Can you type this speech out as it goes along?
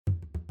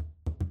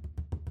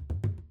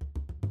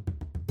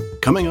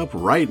Coming up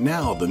right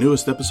now, the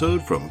newest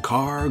episode from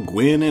Carr,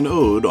 Gwyn, and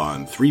Ode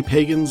on Three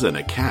Pagans and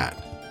a Cat.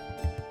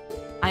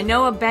 I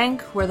know a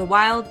bank where the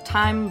wild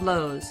thyme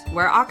blows,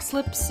 where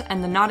oxlips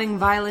and the nodding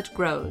violet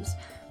grows,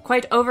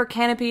 quite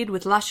over-canopied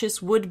with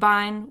luscious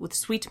woodbine, with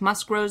sweet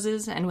musk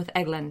roses, and with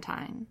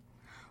eglantine.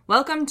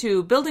 Welcome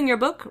to Building Your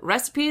Book,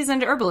 Recipes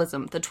and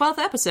Herbalism, the 12th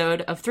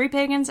episode of Three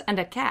Pagans and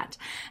a Cat,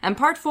 and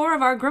part 4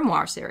 of our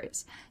Grimoire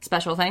series.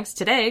 Special thanks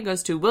today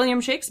goes to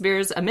William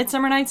Shakespeare's A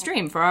Midsummer Night's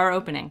Dream for our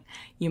opening.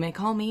 You may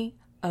call me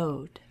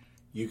Ode.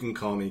 You can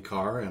call me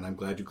Carr, and I'm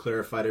glad you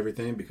clarified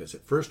everything, because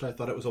at first I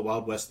thought it was a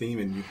Wild West theme,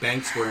 and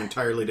banks were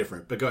entirely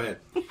different. But go ahead.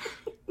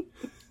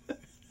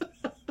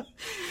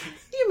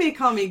 You may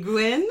call me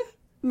Gwyn.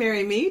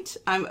 Merry meet.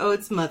 I'm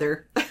Ode's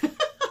mother.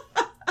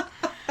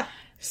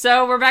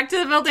 So we're back to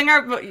the building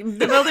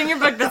your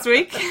book this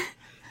week.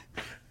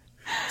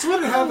 It's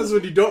what happens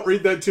when you don't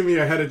read that to me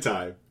ahead of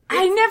time.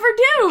 I never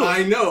do.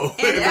 I know.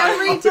 And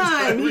every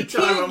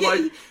time I'm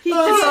like,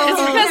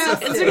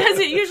 It's because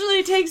it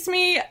usually takes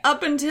me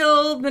up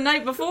until the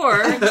night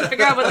before to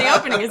figure out what the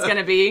opening is going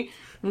to be.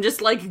 I'm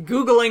just like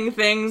Googling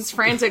things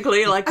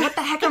frantically, like, what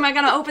the heck am I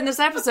going to open this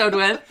episode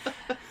with?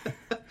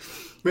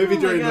 maybe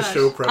during the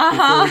show prep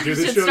before we do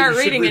the should show, start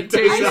reading it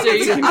to you. So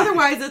you can...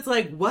 Otherwise, it's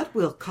like, what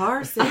will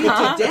Carr say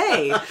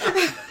today?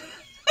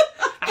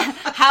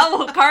 How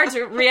will Carr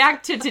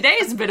react to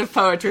today's bit of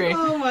poetry?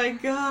 Oh my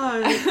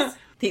God.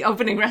 The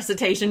opening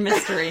recitation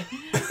mystery.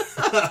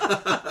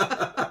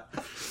 I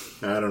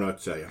don't know what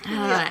to tell you.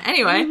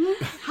 Anyway.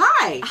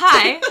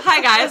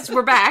 Hi guys,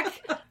 we're back.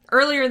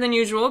 Earlier than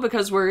usual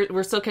because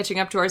we're still catching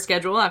up to our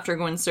schedule after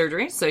Gwyn's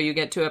surgery, so you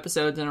get 2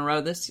 episodes in a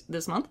row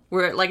this month.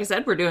 We're, like I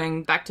said, we're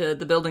doing back to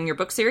the Building Your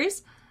Book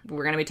series.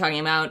 We're going to be talking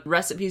about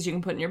recipes you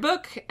can put in your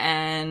book,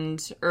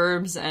 and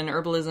herbs and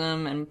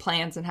herbalism and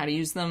plants and how to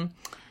use them.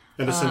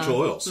 And essential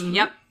oils.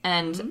 Yep,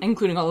 and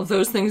including all of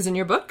those things in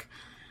your book.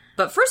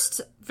 But first,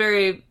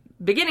 very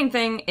beginning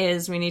thing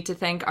is we need to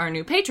thank our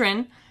new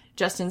patron,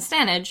 Justin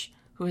Stanage,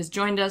 who has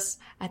joined us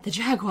at the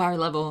Jaguar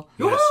level.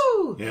 Yes.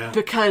 Woo! Yeah.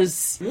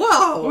 Because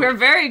we're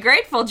very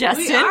grateful,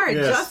 Justin. We are,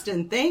 yes.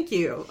 Justin. Thank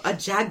you. A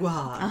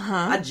Jaguar.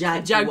 A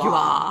Jaguar.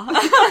 Jaguar.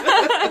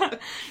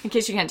 In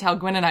case you can't tell,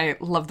 Gwyn and I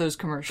love those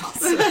commercials.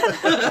 You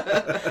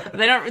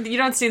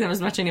don't see them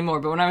as much anymore,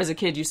 but when I was a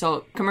kid, you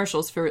saw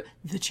commercials for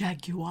the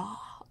Jaguar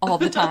all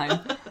the time.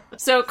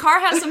 So Carr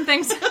has some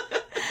things...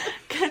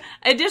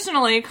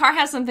 Additionally, Carr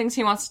has some things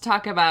he wants to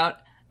talk about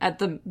at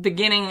the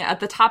beginning, at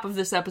the top of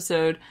this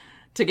episode,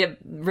 to get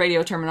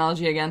radio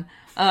terminology again,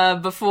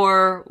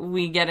 before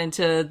we get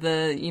into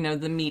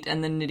the meat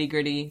and the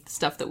nitty-gritty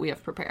stuff that we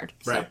have prepared.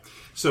 Right.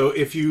 So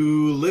if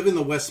you live in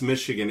the West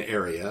Michigan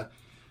area,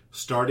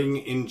 starting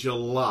in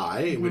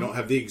July, we don't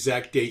have the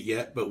exact date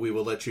yet, but we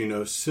will let you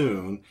know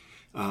soon,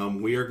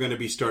 we are going to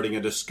be starting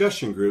a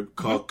discussion group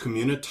called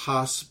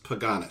Communitas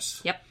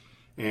Paganus. Yep.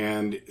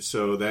 And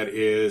so that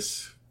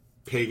is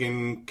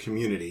pagan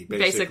community,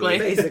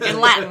 basically. In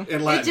Latin.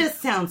 It just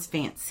sounds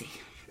fancy.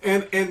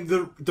 And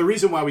the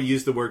reason why we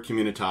use the word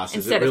communitas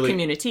instead of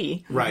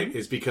community, right,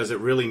 is because it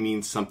really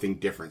means something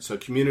different. So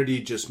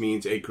community just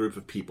means a group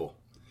of people.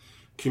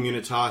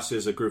 Communitas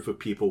is a group of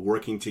people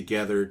working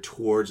together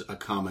towards a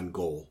common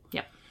goal.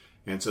 Yep.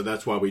 And so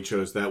that's why we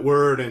chose that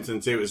word. And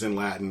since it was in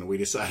Latin, we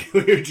decided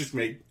we would just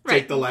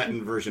take the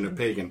Latin version of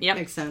pagan. Yep.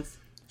 Makes sense.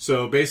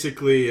 So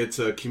basically, it's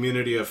a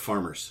community of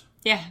farmers.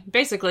 Yeah,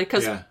 basically,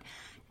 because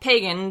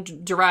pagan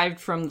derived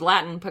from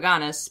Latin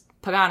paganus.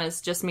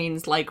 Paganus just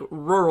means, like,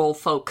 rural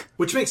folk.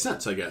 Which makes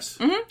sense, I guess.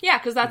 Mm-hmm. Yeah,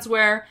 because that's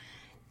where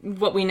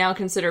what we now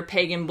consider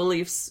pagan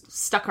beliefs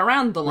stuck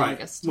around the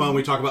longest. Right. Well,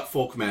 we talk about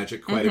folk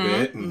magic quite a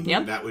bit, and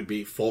that would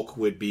be, folk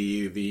would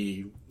be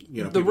the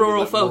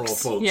rural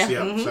folks.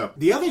 Yeah. So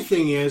the other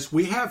thing is,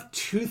 we have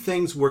 2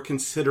 things we're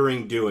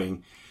considering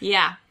doing.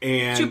 Yeah.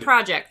 And 2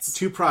 projects.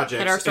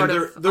 That are sort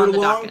of they're on the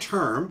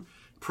long-term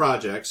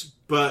projects,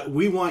 but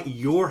we want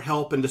your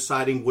help in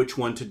deciding which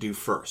one to do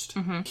first.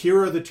 Mm-hmm.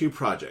 Here are the 2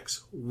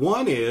 projects.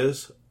 One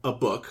is a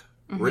book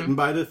written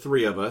by the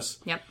 3 of us.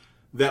 Yep.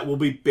 That will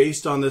be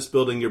based on this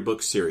Building Your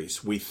Book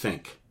series, we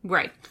think.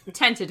 Right.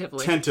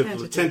 Tentatively.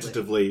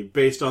 Tentatively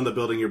based on the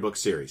Building Your Book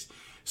series.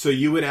 So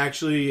you would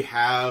actually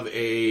have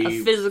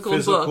a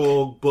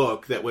physical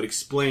book that would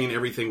explain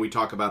everything we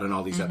talk about in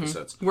all these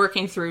episodes.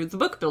 Working through the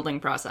book building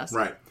process.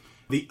 Right.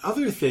 The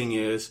other thing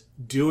is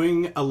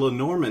doing a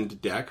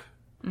Lenormand deck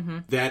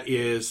that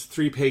is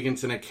 3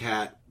 pagans and a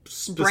cat.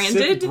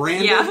 Branded?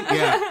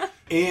 Yeah.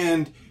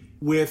 And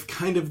with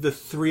kind of the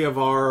 3 of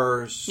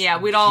our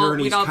we'd all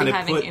journeys be kind of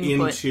having put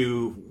input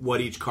into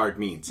what each card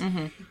means.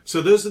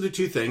 So those are the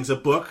 2 things. A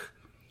book,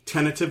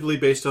 tentatively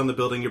based on the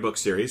Building Your Book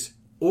series,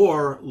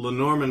 or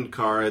Lenormand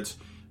cards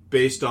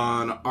based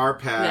on our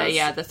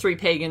past. The 3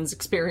 pagans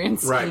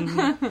experience.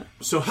 Right.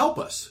 So help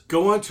us.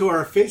 Go onto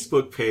our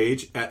Facebook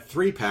page at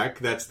 3PAC.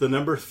 That's the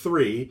number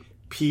 3,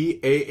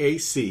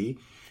 PAAC.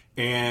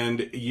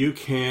 And you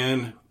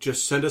can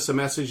just send us a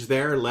message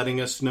there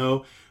letting us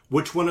know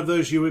which one of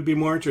those you would be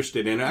more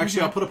interested in.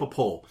 Actually, I'll put up a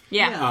poll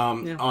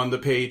on the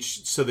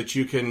page so that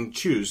you can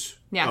choose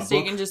Yeah, a so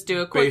you book can just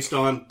do a quick... based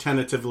on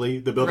tentatively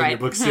the Building Your Right.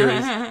 Book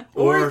series,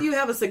 Or if you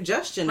have a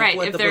suggestion Right, of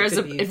what if the there book is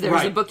could be. if there's a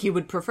Right. book you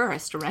would prefer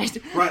us to write.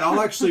 right, I'll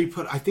actually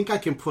put. I think I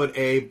can put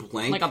a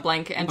blank, Like a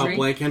blank entry? a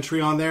blank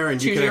entry on there,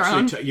 and Choose you can your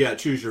actually, own?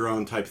 choose your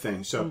own type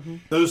thing. So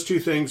those two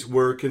things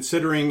we're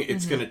considering.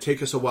 It's going to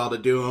take us a while to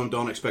do them.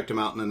 Don't expect them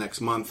out in the next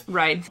month,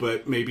 Right.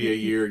 But maybe a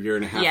year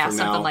and a half Yeah, from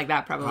now, something like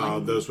that,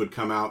 probably. Those would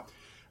come out.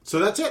 So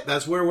that's it.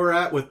 That's where we're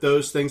at with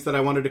those things that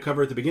I wanted to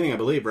cover at the beginning, I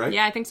believe, right?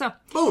 Yeah, I think so.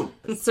 Boom.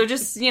 So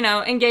just,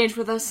 engage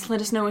with us.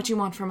 Let us know what you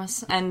want from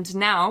us. And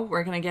now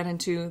we're going to get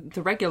into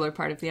the regular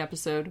part of the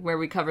episode where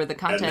we cover the And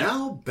content.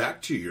 now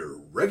back to your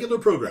regular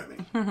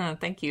programming.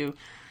 Thank you,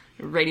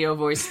 radio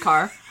voice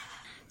car.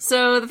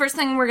 So the first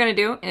thing we're going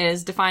to do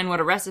is define what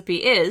a recipe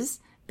is,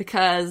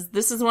 because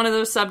this is one of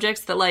those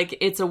subjects that,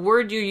 it's a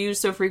word you use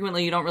so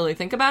frequently you don't really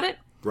think about it.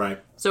 Right.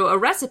 So a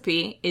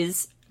recipe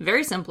is,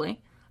 very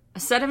simply, a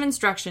set of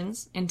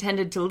instructions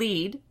intended to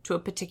lead to a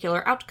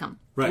particular outcome.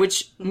 Right.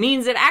 Which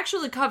means it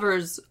actually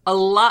covers a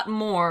lot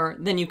more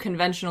than you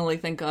conventionally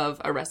think of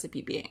a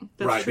recipe being.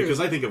 Right, true. because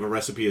I think of a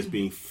recipe as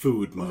being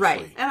food mostly.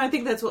 Right. And I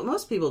think that's what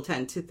most people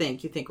tend to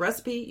think. You think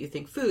recipe, you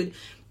think food.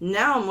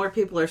 Now more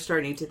people are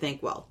starting to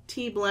think,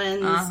 tea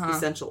blends,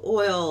 essential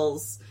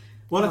oils.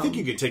 Well, I think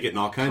you could take it in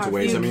all kinds of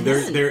ways. you I mean,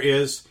 can. there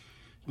is,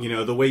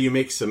 the way you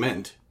make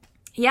cement.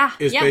 Yeah,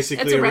 Is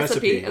basically it's a a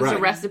recipe. recipe, It's right. a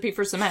recipe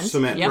for cement.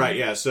 Cement, Yep. right,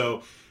 yeah.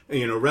 So,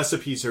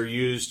 recipes are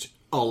used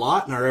a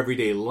lot in our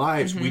everyday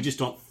lives. We just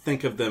don't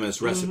think of them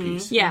as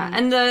recipes. Yeah,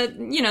 and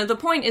the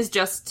point is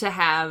just to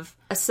have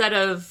a set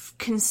of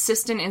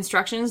consistent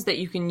instructions that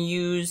you can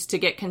use to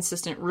get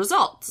consistent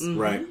results.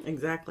 Right.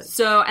 Exactly.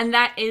 So, and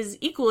that is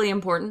equally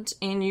important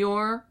in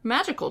your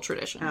magical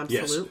tradition.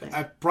 Yes. Absolutely.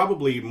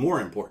 Probably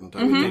more important,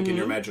 I would think, in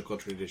your magical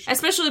tradition.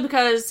 Especially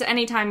because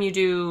anytime you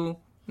do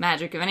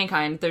magic of any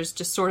kind, there's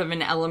just sort of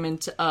an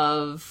element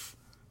of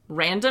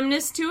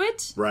randomness to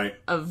it. Right.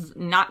 Of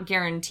not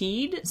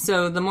guaranteed.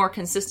 So the more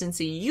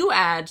consistency you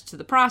add to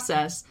the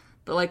process,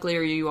 the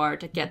likelier you are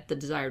to get the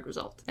desired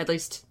result. At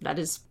least that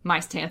is my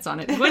stance on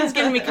it. Gwen's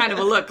giving me kind of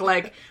a look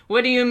like,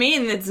 what do you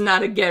mean it's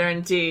not a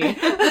guarantee?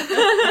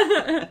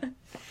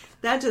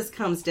 That just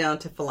comes down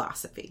to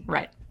philosophy.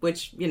 Right.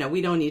 Which,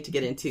 we don't need to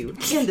get into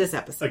in this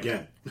episode.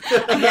 Again.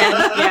 Again,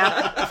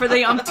 yeah, for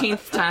the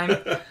umpteenth time.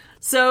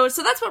 So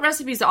that's what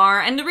recipes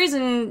are, and the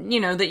reason,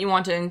 that you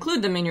want to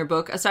include them in your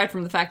book, aside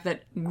from the fact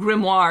that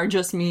grimoire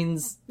just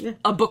means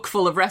a book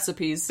full of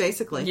recipes.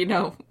 Basically.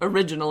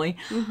 Originally,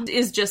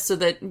 is just so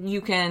that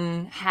you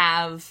can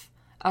have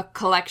a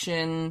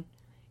collection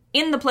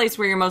in the place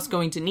where you're most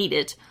going to need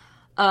it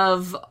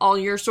of all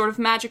your sort of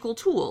magical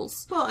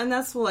tools. Well, and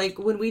that's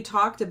when we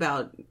talked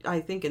about, I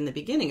think in the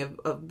beginning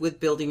of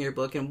with building your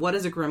book and what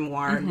is a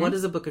grimoire and what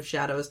is a book of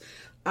shadows,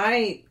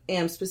 I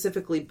am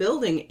specifically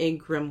building a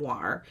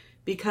grimoire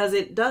because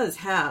it does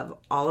have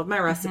all of my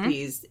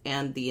recipes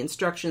and the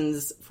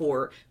instructions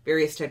for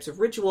various types of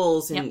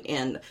rituals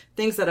and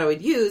things that I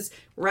would use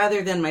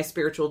rather than my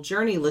spiritual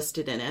journey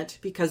listed in it,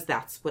 because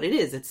that's what it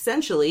is.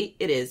 Essentially,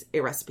 it is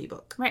a recipe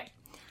book. Right.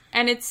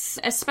 And it's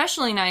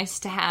especially nice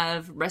to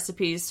have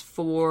recipes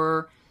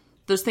for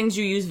those things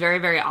you use very,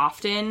 very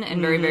often and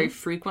very, very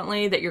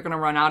frequently that you're going to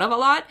run out of a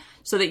lot,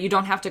 so that you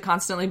don't have to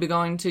constantly be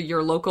going to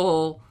your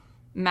local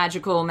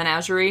magical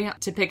menagerie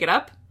to pick it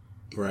up.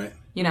 Right.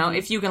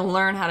 If you can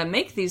learn how to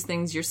make these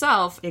things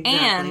yourself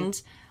and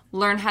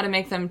learn how to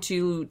make them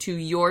to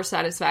your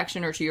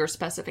satisfaction or to your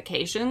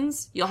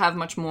specifications, you'll have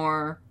much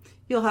more...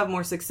 You'll have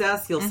more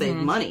success, you'll save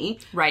money.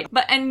 Right.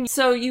 And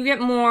so you get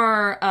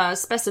more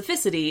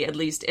specificity, at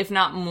least, if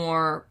not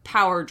more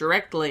power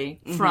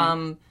directly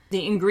from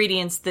the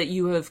ingredients that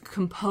you have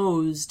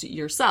composed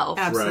yourself.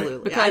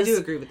 Absolutely. Because, I do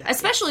agree with that.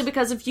 Especially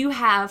because if you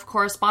have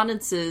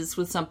correspondences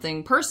with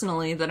something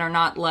personally that are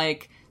not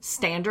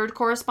standard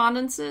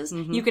correspondences,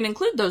 you can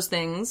include those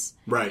things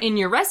in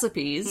your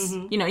recipes.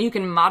 You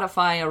can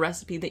modify a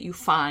recipe that you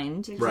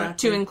find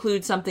to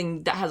include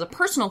something that has a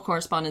personal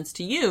correspondence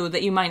to you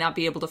that you might not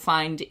be able to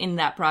find in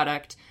that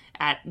product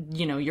at,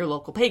 your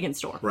local pagan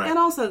store. Right. And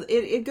also,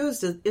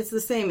 it's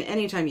the same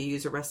anytime you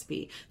use a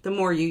recipe. The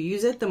more you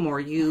use it, the more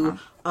you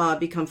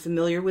become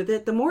familiar with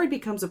it, the more it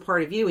becomes a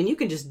part of you, and you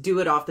can just do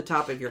it off the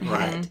top of your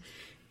head.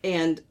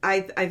 And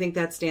I think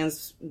that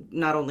stands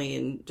not only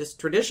in just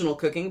traditional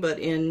cooking, but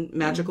in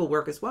magical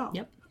work as well.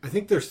 Yep. I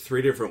think there's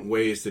 3 different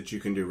ways that you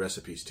can do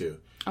recipes, too.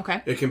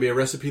 Okay. It can be a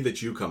recipe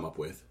that you come up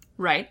with.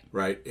 Right.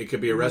 Right. It could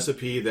be a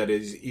recipe that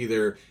is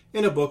either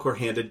in a book or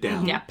handed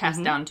down. Yeah,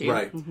 passed down to you.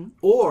 Right.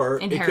 Or it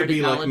could Inherited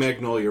be like knowledge.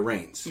 Magnolia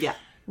Reigns. Yeah.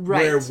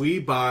 Right. Where we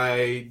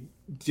buy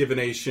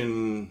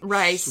divination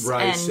rice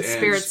and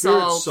spirit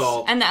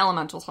salt and the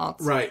elemental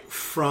salts. Right,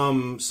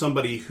 from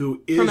somebody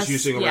who is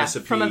using a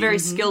recipe. From a very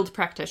skilled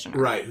practitioner.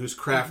 Right, who's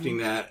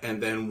crafting that,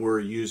 and then we're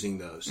using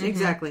those.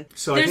 Exactly.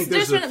 So I think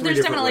there's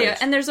definitely ways.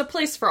 and there's a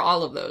place for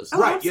all of those.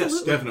 Right, yes,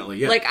 absolutely. definitely,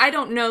 yeah. Like, I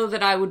don't know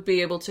that I would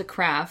be able to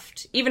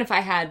craft, even if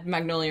I had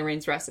Magnolia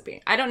Reigns'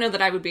 recipe, I don't know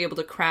that I would be able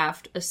to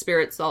craft a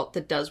spirit salt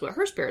that does what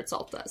her spirit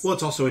salt does. Well,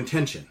 it's also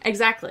intention.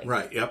 Exactly.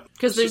 Right, yep.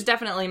 Because there's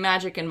definitely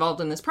magic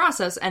involved in this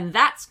process, and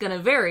that's going to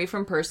vary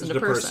from person to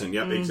person.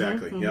 Yep,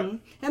 exactly. Yep.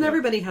 And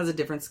everybody has a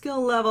different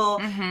skill level,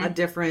 a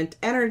different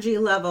energy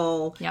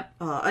level,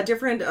 a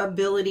different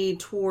ability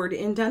toward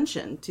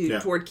intention,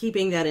 toward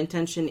keeping that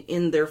intention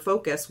in their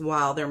focus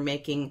while they're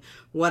making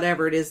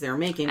whatever it is they're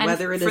making, and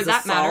whether it is a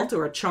salt matter,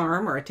 or a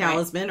charm or a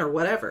talisman or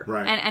whatever.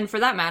 Right. And for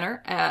that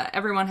matter,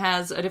 everyone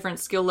has a different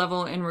skill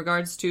level in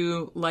regards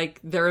to like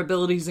their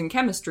abilities in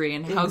chemistry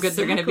and how good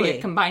they're going to be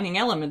at combining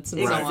elements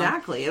and so on.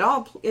 Exactly. It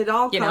all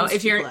You know,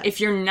 if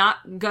you're not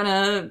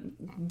gonna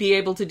be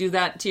able to do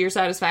that to your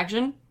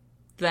satisfaction,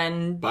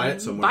 then buy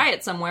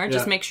it somewhere.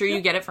 Just make sure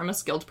you get it from a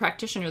skilled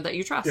practitioner that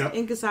you trust. Yeah.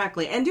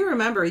 Exactly. And do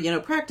remember,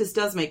 practice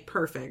does make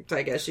perfect,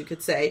 I guess you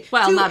could say.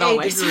 Well, not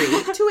always.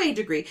 To a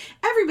degree.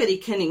 Everybody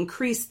can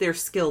increase their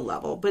skill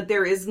level, but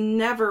there is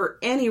never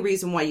any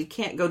reason why you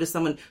can't go to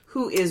someone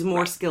who is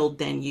more skilled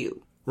than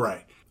you.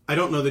 Right. I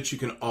don't know that you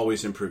can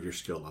always improve your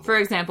skill level. For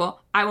example,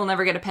 I will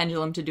never get a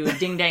pendulum to do a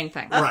ding-dang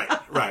thing.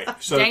 Right.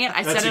 So dang it,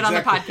 I said it on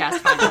the podcast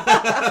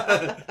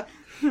finally.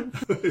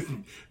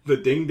 The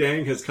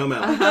ding-dang has come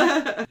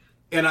out.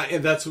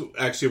 And that's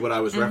actually what I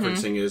was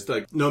referencing is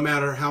like no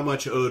matter how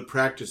much Ode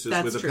practices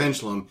with a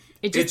pendulum,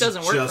 it just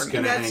doesn't work for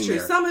me. That's true.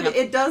 Some of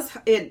it does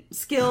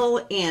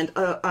skill and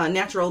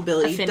natural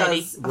ability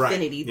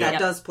affinity that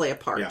does play a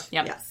part.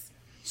 Yep. Yes.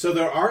 So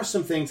there are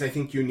some things I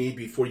think you need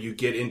before you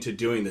get into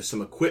doing this,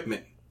 some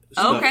equipment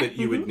stuff that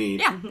you would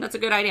need. Yeah, that's a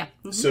good idea.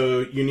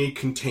 So you need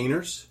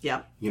containers.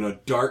 Yep.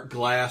 Dark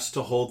glass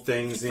to hold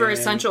things for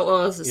essential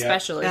oils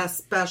especially.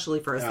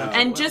 Especially for essential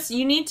and oils.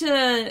 You need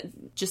to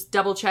just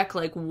double check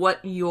like what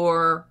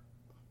your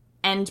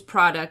end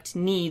product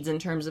needs in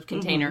terms of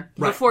container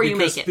before you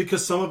make it.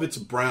 Because some of it's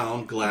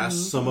brown glass,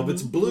 some of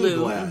it's blue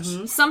glass.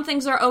 Some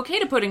things are okay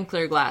to put in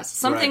clear glass.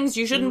 Some things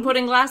you shouldn't put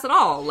in glass at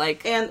all.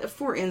 And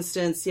for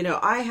instance,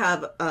 I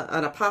have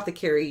an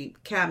apothecary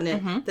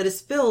cabinet that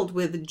is filled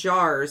with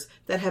jars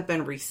that have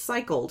been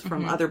recycled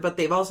from but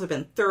they've also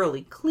been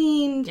thoroughly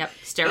cleaned,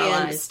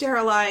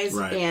 sterilized,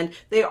 right. and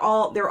they're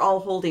all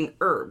holding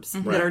herbs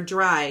that are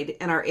dried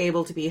and are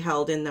able to be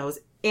held in those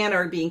and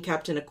are being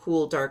kept in a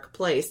cool, dark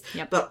place.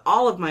 Yep. But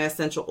all of my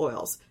essential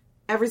oils,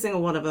 every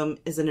single one of them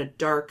is in a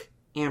dark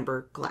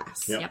amber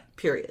glass. Yep.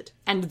 Period.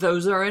 And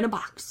those are in a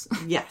box.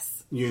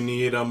 Yes. You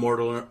need a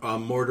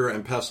mortar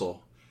and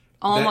pestle.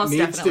 Almost that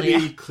needs definitely, to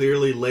be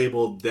clearly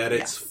labeled that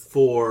it's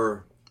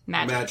for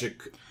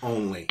magic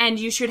only. And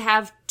you should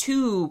have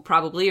two,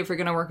 probably, if you're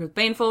going to work with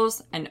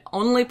banefuls, and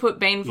only put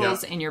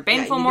banefuls in your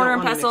baneful mortar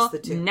and pestle.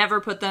 Never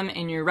put them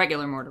in your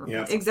regular mortar.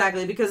 Yeah.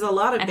 Exactly, because a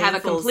lot of and have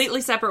a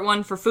completely separate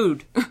one for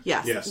food.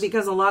 Yes,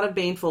 because a lot of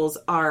banefuls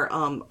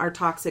are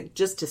toxic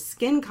just to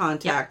skin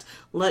contact.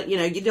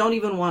 You don't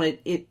even want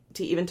it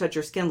to even touch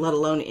your skin, let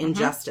alone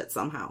ingest it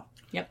somehow.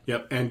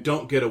 Yep, and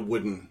don't get a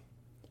wooden.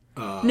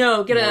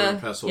 No, get mortar a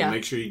and pestle. Yeah.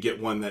 Make sure you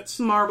get one that's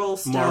marble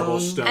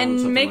stone,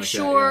 and make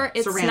sure like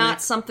it's ceramic.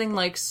 not something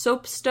like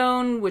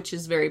soapstone, which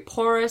is very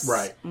porous.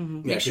 Right.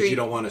 Mm-hmm. Yeah, because you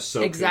don't want to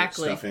soak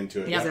stuff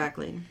into it. Yep.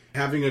 Exactly.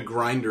 Having a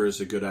grinder is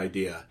a good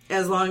idea.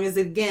 As long as,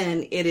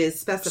 again, it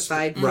is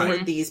specified for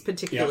these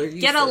particular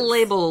uses. Get a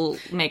label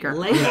maker.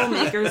 Label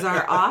makers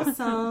are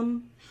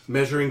awesome.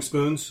 Measuring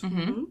spoons.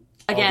 Mm-hmm.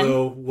 Again,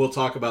 although we'll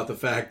talk about the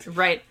fact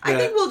right. I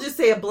think we'll just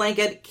say a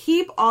blanket.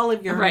 Keep all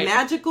of your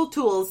magical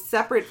tools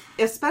separate,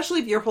 especially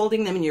if you're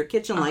holding them in your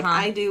kitchen like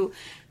I do.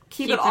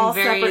 Keep it all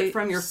separate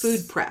from your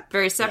food prep.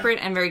 Very separate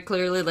and very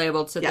clearly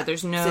labeled so that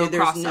there's no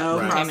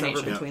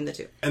crossover between the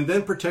two. And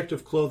then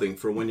protective clothing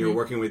for when you're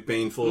working with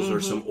banefuls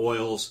or some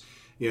oils.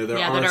 There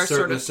are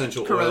certain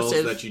essential oils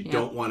that you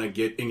don't want to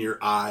get in your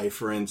eye,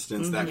 for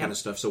instance, that kind of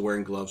stuff. So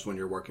wearing gloves when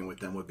you're working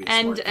with them would be a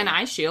smart thing. And an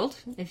eye shield,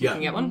 if you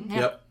can get one.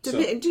 Yep.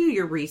 Do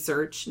your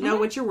research. Know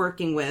what you're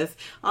working with.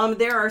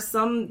 There are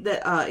some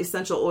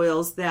essential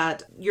oils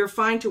that you're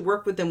fine to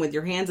work with them with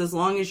your hands as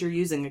long as you're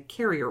using a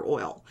carrier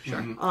oil.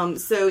 Sure.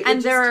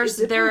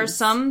 There are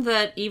some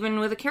that even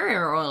with a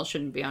carrier oil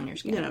shouldn't be on your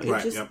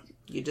skin.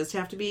 You just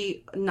have to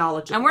be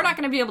knowledgeable. And we're not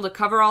going to be able to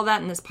cover all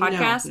that in this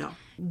podcast. No.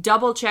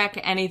 Double check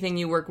anything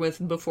you work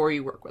with before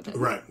you work with it.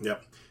 Right,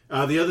 yep.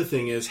 The other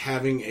thing is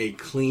having a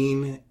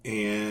clean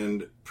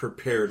and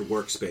prepared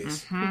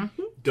workspace.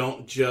 Mm-hmm.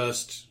 Don't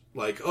just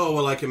I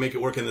can make it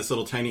work in this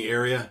little tiny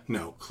area.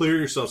 No, clear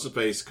yourself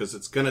space because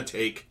it's going to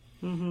take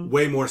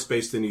way more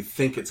space than you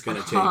think it's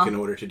going to take in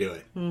order to do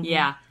it. Mm-hmm.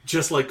 Yeah.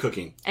 Just like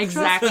cooking.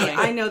 Exactly.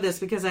 I know this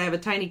because I have a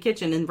tiny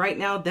kitchen, and right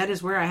now that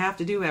is where I have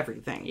to do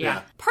everything.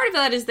 Yeah. Part of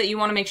that is that you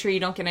want to make sure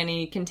you don't get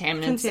any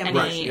contaminants,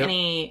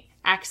 any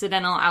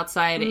accidental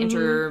outside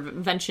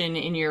intervention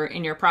in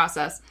your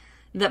process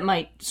that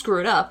might screw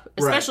it up,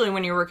 especially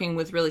when you're working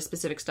with really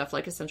specific stuff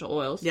like essential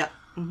oils. Yeah.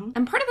 Mm-hmm.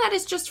 And part of that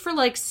is just for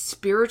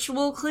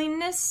spiritual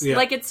cleanness.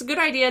 Yeah. It's a good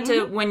idea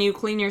to when you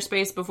clean your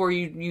space before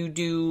you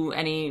do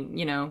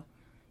any,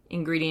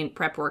 ingredient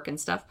prep work and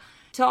stuff,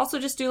 to also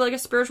just do a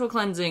spiritual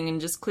cleansing and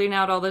just clean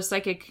out all the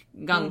psychic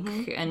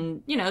gunk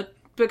and,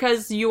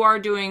 because you are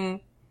doing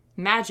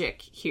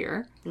magic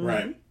here.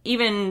 Right.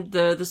 Even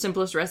the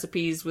simplest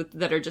recipes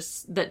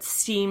that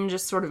seem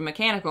just sort of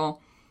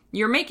mechanical,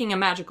 you're making a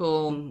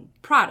magical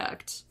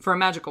product for a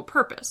magical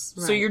purpose.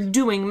 So Right. you're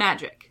doing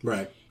magic.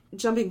 Right.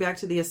 Jumping back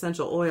to the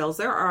essential oils,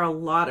 there are a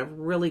lot of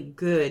really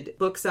good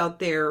books out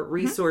there,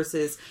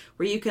 resources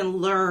where you can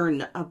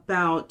learn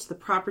about the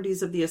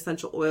properties of the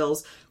essential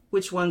oils,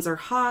 which ones are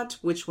hot,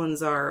 which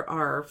ones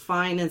are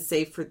fine and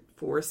safe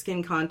for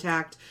skin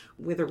contact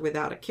with or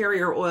without a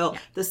carrier oil.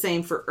 The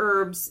same for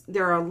herbs.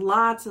 There are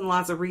lots and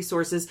lots of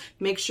resources.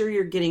 Make sure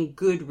you're getting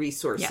good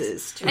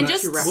resources to, And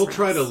just- to reference. We'll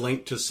try to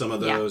link to some of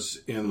those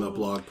in the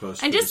blog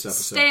post And for just this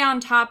episode. stay on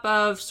top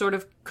of sort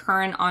of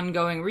current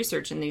ongoing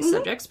research in these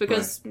subjects,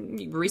 because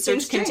research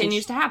Things change.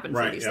 continues to happen for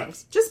Right, these yeah.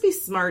 things. Just be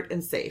smart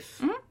and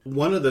safe.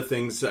 One of the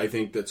things I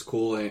think that's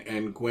cool,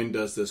 and Gwen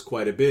does this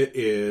quite a bit,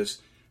 is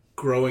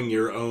growing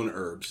your own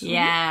herbs.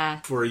 Yeah.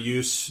 For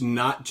use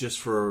not just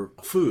for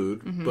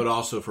food, but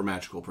also for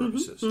magical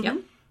purposes. Yep.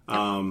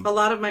 A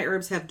lot of my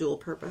herbs have dual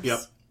purpose.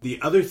 Yep. The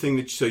other thing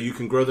that, so you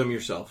can grow them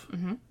yourself.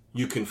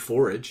 You can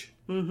forage.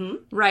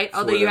 Right,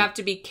 although you them. have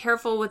to be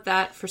careful with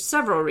that for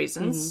several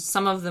reasons.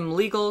 Some of them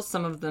legal,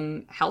 some of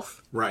them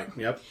health. Right.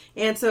 Yep.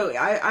 And so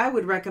I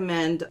would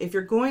recommend, if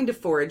you're going to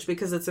forage,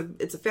 because it's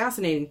a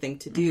fascinating thing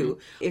to do,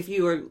 if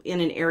you are in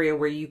an area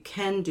where you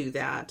can do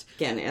that,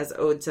 again, as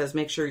Ode says,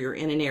 make sure you're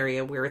in an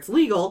area where it's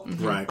legal.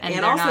 Right. And,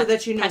 And they're also not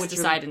that you know what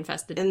you're- pesticide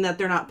infested. And that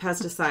they're not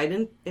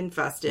pesticide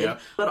infested.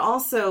 Yep. But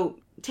also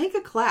take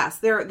a class.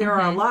 There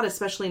are a lot,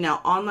 especially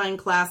now, online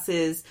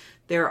classes.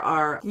 There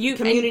are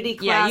community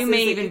classes. Yeah, you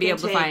may that even be can able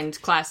to take.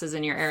 find classes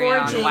in your area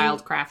Foraging. on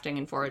wild crafting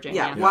and foraging.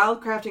 Yeah,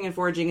 wild crafting and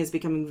foraging is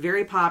becoming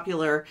very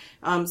popular.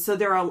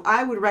 So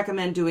I would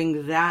recommend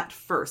doing that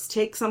first.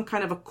 Take some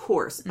kind of a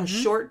course, a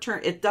short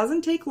term. It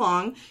doesn't take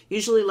long.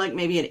 Usually, like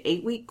maybe an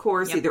 8-week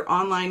course, either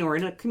online or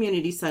in a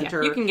community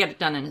center. You can get it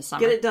done in a summer.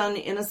 Get it done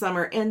in a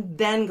summer and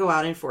then go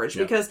out and forage,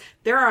 because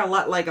there are a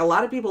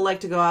lot of people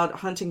like to go out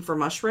hunting for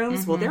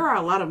mushrooms. Well, there are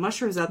a lot of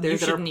mushrooms out there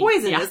that are shouldn't eat.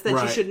 poisonous that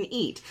Right. you shouldn't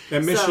eat.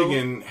 And So-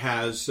 Michigan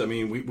has, I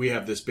mean, we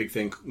have this big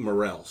thing,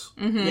 morels.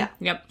 yeah.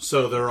 Yep.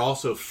 So there are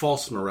also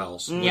false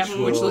morels. Yep.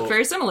 Which look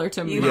very similar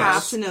to You morels.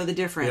 have to know the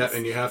difference. Yeah,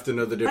 and you have to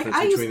know the difference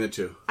I between used- the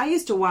two. I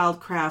used to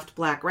wildcraft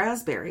black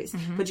raspberries,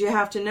 but you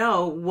have to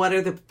know what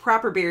are the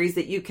proper berries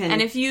that you can.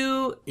 And if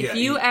you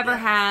ever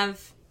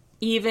have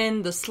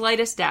even the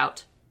slightest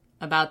doubt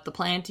about the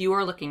plant you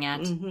are looking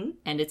at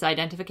and its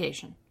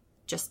identification,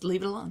 just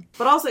leave it alone.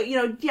 But also,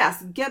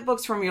 yes, get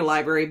books from your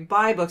library,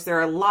 buy books.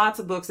 There are lots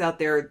of books out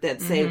there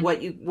that say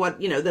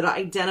that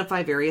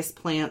identify various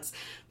plants.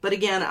 But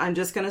again, I'm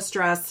just going to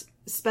stress,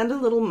 spend a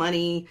little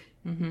money,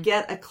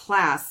 get a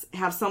class,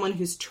 have someone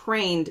who's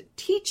trained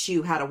teach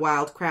you how to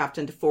wildcraft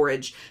and to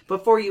forage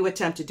before you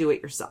attempt to do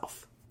it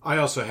yourself. I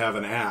also have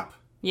an app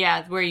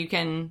Yeah, where you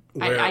can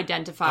where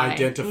identify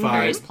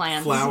various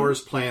plants. flowers,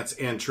 plants,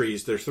 and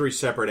trees. There's 3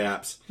 separate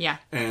apps. Yeah.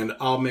 And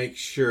I'll make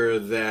sure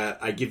that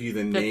I give you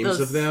the names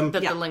of them.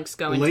 That the links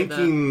go into the...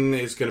 Linking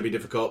is going to be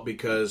difficult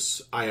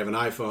because I have an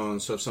iPhone,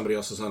 so if somebody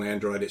else is on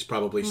Android, it's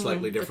probably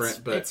slightly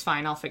different. But It's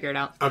fine, I'll figure it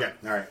out. okay,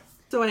 all right.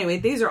 So anyway,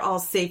 these are all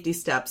safety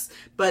steps,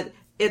 but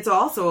it's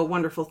also a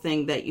wonderful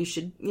thing that you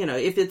should,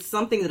 if it's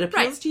something that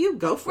appeals Right. to you,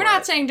 go for We're it.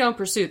 not saying don't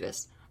pursue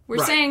this. We're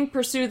Right. saying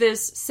pursue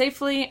this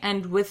safely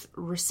and with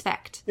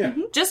respect. Yeah.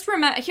 Just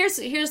remember, here's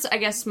I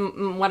guess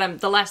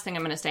the last thing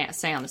I'm going to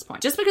say on this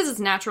point. Just because it's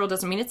natural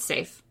doesn't mean it's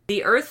safe.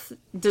 The earth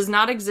does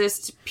not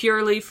exist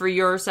purely for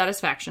your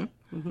satisfaction,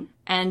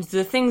 and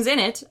the things in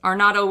it are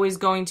not always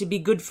going to be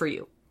good for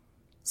you.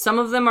 Some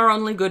of them are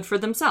only good for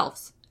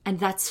themselves, and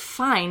that's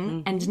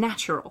fine and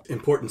natural.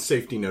 Important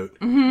safety note.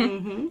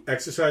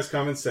 Exercise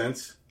common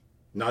sense,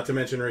 not to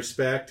mention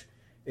respect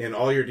in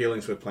all your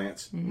dealings with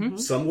plants.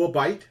 Some will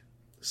bite,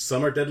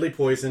 some are deadly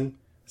poison,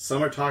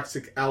 some are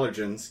toxic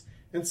allergens,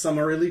 and some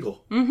are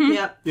illegal.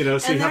 Yep.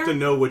 So you have to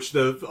know which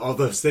all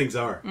those things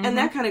are. And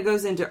that kind of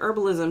goes into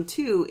herbalism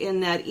too, in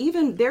that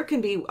even there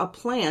can be a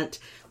plant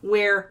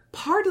where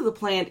part of the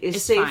plant is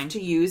It's safe fine.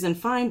 to use and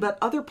fine, but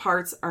other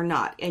parts are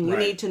not. And you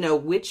Right. need to know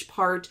which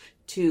part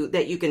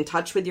that you can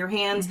touch with your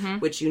hands,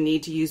 which you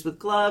need to use with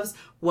gloves,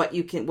 what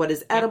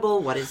is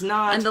edible, what is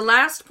not. And the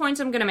last point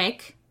I'm going to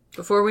make,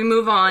 before we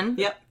move on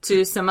Yep.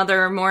 to some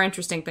other more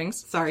interesting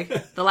things, Sorry.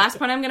 the last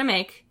point I'm going to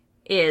make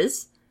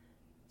is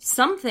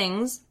some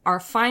things are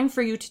fine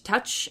for you to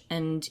touch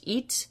and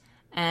eat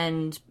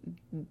and,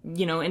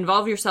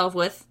 involve yourself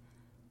with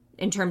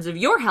in terms of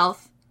your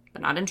health,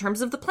 but not in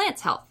terms of the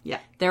plant's health. Yeah.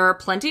 There are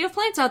plenty of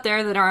plants out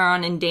there that are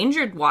on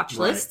endangered watch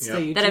lists yeah. So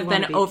you that do have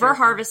been wanna be over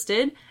careful.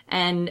 harvested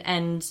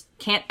and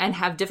can't and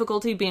have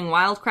difficulty being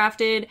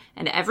wildcrafted,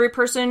 and every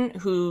person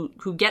who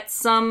gets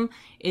some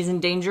is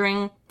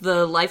endangering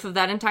the life of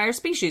that entire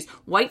species.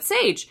 White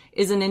sage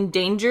is an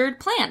endangered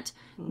plant.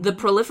 The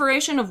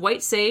proliferation of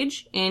white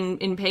sage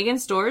in pagan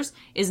stores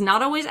is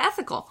not always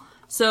ethical.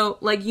 So,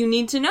 you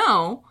need to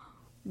know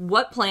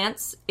what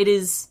plants it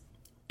is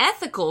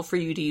ethical for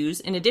you to use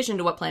in addition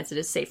to what plants it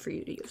is safe for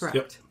you to use.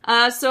 Correct.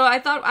 Yep. So I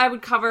thought I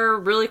would cover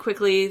really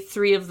quickly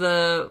 3 of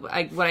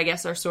what I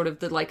guess are sort of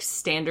the like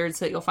standards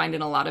that you'll find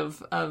in a lot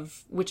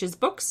of witches'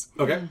 books.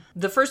 Okay.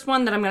 The first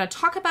one that I'm going to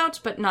talk about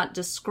but not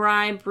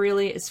describe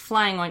really is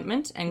flying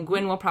ointment, and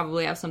Gwyn will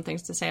probably have some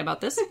things to say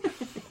about this.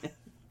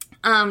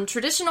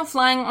 Traditional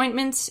flying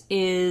ointment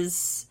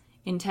is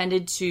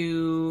intended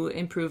to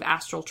improve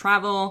astral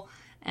travel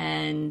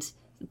and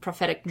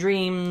prophetic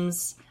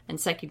dreams and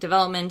psychic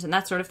development and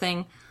that sort of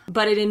thing.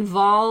 But it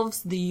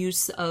involves the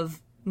use of,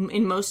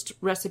 in most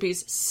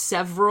recipes,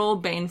 several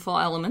baneful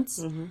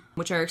elements,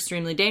 which are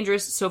extremely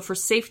dangerous. So for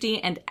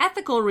safety and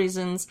ethical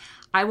reasons,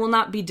 I will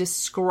not be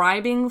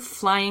describing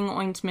flying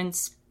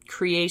ointment's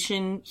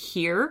creation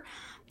here,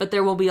 but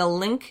there will be a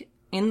link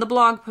in the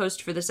blog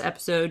post for this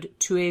episode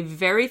to a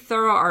very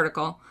thorough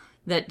article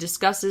that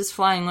discusses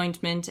flying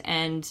ointment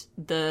and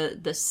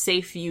the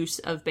safe use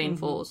of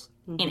banefuls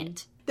in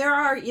it.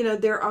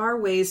 There are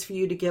ways for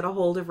you to get a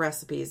hold of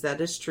recipes. That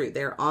is true.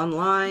 They're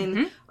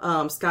online.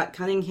 Scott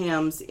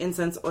Cunningham's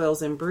Incense,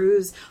 Oils, and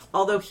Brews,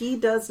 although he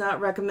does not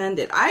recommend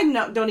it. I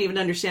don't even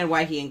understand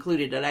why he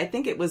included it. I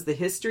think it was the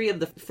history of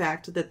the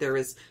fact that there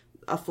is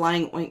a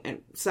flying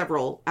ointment,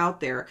 several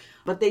out there,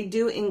 but they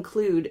do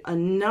include a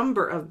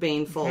number of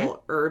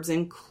baneful herbs,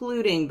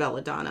 including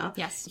belladonna.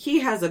 Yes. He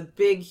has a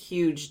big,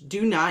 huge,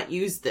 do not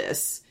use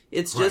this.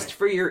 It's just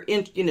for your,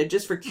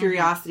 just for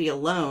curiosity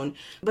alone.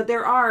 But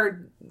there are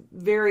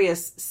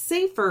various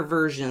safer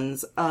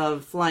versions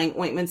of flying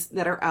ointments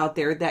that are out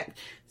there that,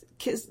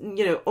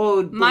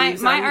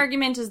 My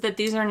argument is that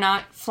these are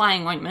not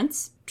flying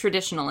ointments,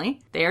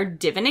 traditionally. They are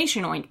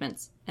divination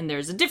ointments, and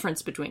there's a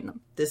difference between them.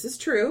 This is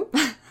true.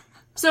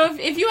 So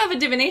if you have a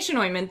divination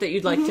ointment that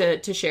you'd like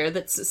to share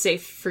that's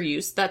safe for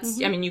use,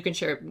 that's, I mean, you can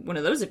share one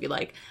of those if you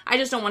like. I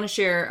just don't want to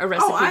share a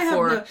recipe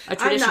for a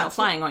traditional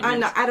flying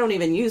ointment. I don't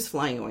even use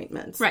flying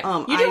ointments. Right.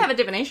 You do have a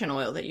divination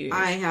oil that you use.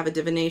 I have a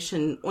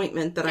divination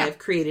ointment that I've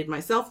created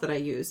myself that I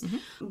use.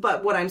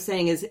 But what I'm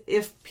saying is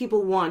if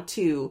people want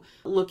to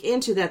look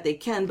into that, they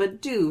can,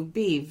 but do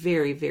be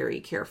very, very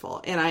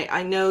careful. And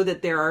I know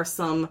that there are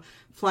some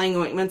flying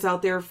ointments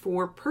out there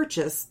for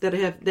purchase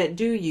that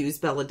do use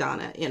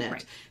belladonna in it.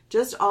 Right.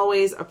 Just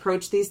always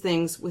approach these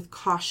things with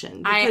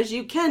caution because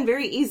you can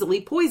very easily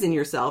poison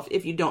yourself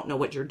if you don't know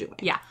what you're doing.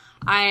 Yeah.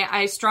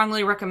 I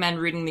strongly recommend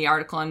reading the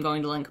article I'm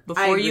going to link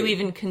before you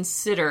even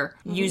consider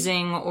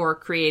using or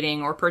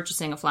creating or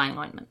purchasing a flying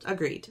ointment.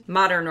 Agreed.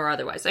 Modern or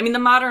otherwise. I mean, the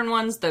modern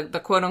ones, the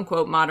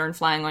quote-unquote modern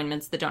flying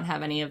ointments that don't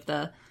have any of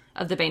the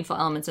baneful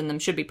elements in them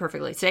should be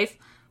perfectly safe.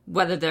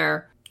 Whether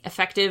they're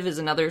effective is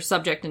another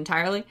subject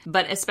entirely,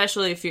 but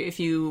especially if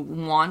you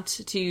want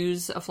to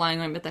use a flying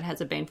ointment that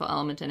has a baneful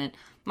element in it.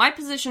 My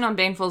position on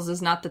banefuls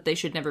is not that they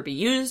should never be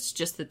used,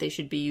 just that they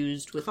should be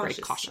used with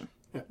great caution.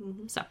 Yeah.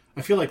 So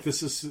I feel like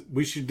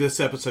this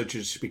episode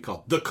should be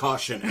called the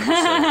caution episode.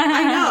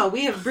 I know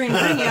we have bringing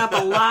up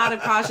a lot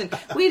of caution.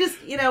 We just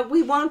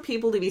we want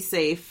people to be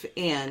safe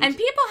and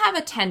people have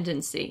a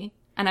tendency,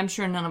 and I'm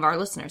sure none of our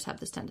listeners have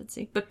this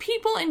tendency, but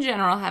people in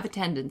general have a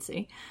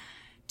tendency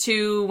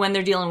to, when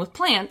they're dealing with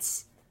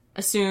plants,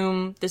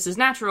 assume this is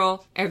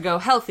natural, ergo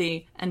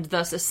healthy, and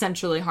thus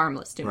essentially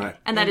harmless to me. Right.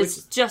 And that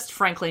is just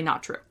frankly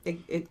not true.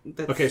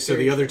 Okay, so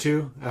the other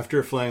two,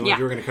 after flying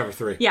ointment, we're going to cover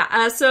 3.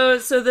 Yeah, so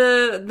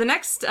the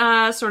next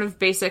sort of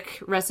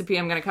basic recipe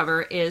I'm going to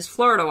cover is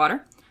Florida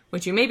water,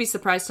 which you may be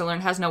surprised to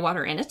learn has no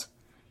water in it,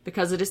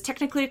 because it is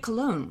technically a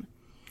cologne.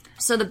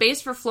 So the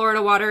base for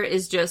Florida water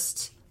is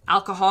just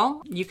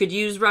alcohol. You could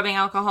use rubbing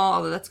alcohol,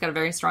 although that's got a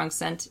very strong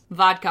scent.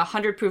 Vodka,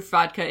 100 proof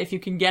vodka, if you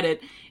can get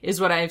it, is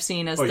what I have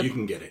seen as you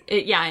can get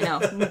it. Yeah, I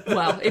know.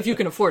 Well, if you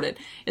can afford it,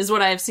 is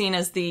what I have seen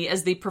as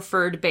the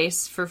preferred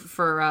base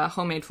for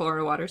homemade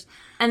Florida waters.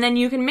 And then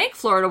you can make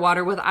Florida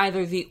water with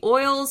either the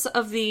oils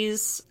of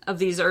these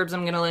herbs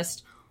I'm going to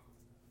list,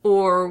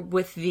 or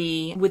with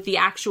the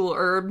actual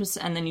herbs,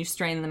 and then you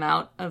strain them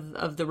out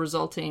of the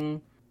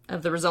resulting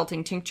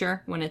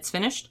tincture when it's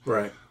finished.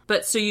 Right.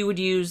 But so you would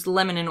use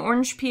lemon and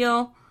orange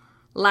peel,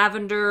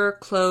 lavender,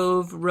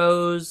 clove,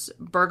 rose,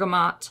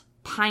 bergamot,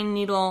 pine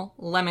needle,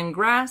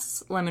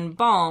 lemongrass, lemon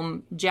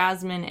balm,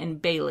 jasmine,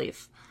 and bay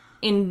leaf.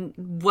 In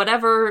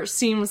whatever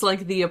seems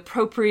like the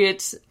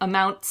appropriate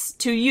amounts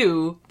to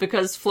you,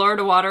 because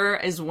Florida water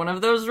is one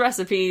of those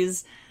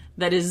recipes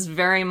that is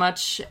very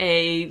much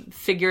a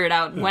figure it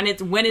out when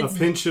it's a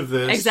pinch of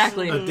this,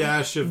 exactly, a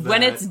dash of that.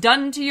 When it's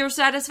done to your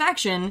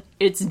sasatisfaction,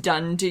 it's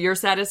done to your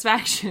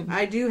satisfaction.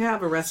 I do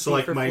have a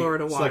recipe for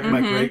Florida water. It's like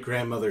my great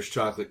grandmother's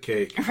chocolate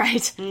cake,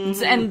 right?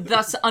 And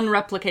thus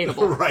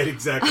unreplicatable. Right,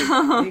 exactly,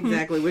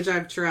 exactly, which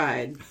I've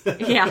tried.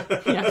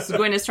 Yeah. So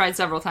Gwyn has tried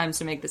several times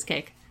to make this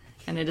cake,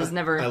 and it is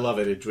never. I love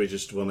it. We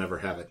just will never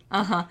have it.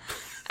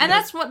 And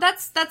that's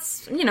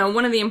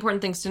one of the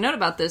important things to note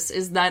about this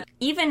is that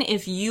even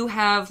if you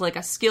have like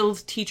a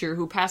skilled teacher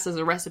who passes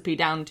a recipe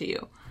down to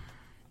you,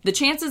 the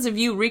chances of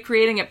you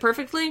recreating it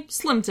perfectly,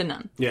 slim to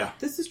none. Yeah.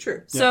 This is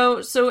true.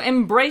 So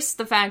embrace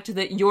the fact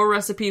that your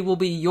recipe will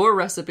be your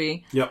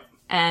recipe. Yep.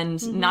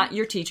 and not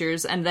your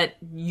teachers, and that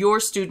your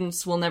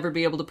students will never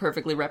be able to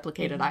perfectly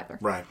replicate it either.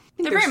 Right.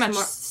 They're very much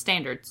smart-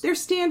 standards. They're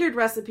standard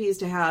recipes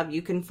to have.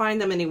 You can find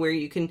them anywhere.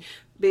 You can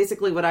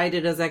basically, what I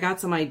did is I got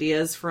some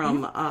ideas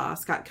from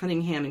Scott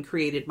Cunningham and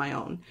created my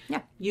own.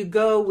 Yeah. You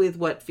go with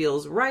what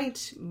feels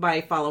right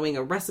by following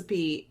a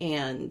recipe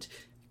and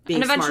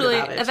being And smart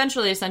about it.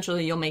 eventually,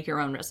 essentially, you'll make your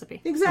own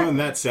recipe. Exactly. And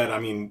that said, I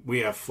mean,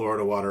 we have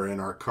Florida Water in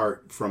our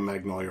cart from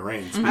Magnolia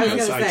Reigns I was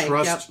because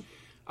gonna say,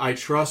 I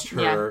trust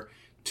her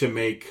to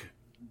make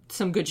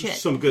Some good shit.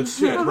 some good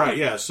shit. Right,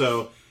 yeah.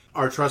 So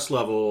our trust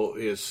level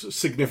is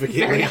significantly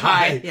Very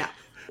high. Yeah.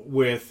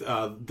 with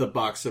the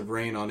box of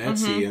rain on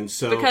Etsy. And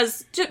so...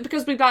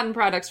 because we've gotten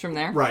products from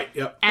there. Right,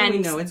 yep. And we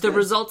know it's the good.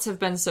 results have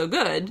been so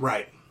good.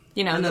 Right.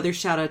 You know, Another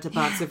shout out to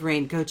Box of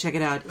Rain. Go check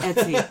it out.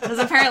 Etsy. because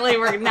apparently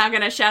we're now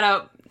going to shout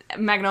out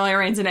Magnolia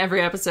Reigns in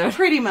every episode.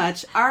 Pretty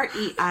much.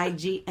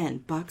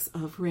 REIGN. Box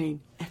of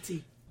Rain.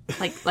 Etsy.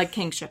 like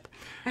kingship.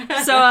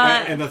 So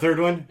And the third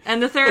one?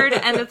 and the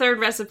third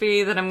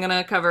recipe that I'm going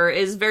to cover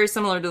is very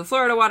similar to the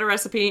Florida Water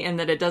recipe in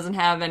that it doesn't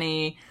have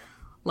any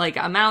like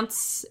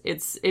amounts.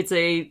 It's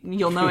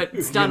you'll know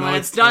it's done when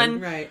it's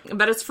done. Right.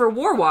 But it's for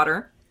war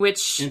water,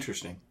 which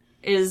Interesting.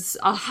 is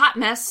a hot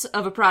mess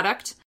of a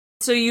product.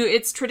 So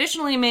it's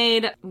traditionally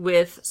made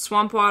with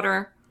swamp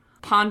water,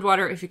 pond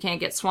water if you can't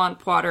get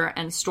swamp water,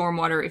 and storm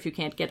water if you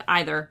can't get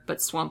either,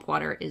 but swamp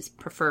water is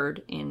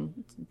preferred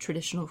in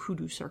traditional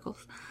hoodoo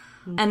circles.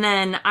 And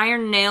then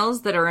iron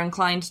nails that are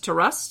inclined to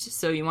rust,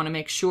 so you want to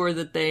make sure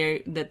that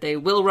they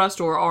will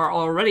rust or are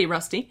already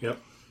rusty Yep.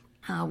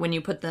 when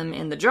you put them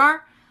in the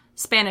jar.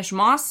 Spanish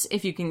moss,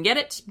 if you can get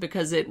it,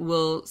 because it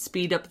will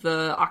speed up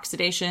the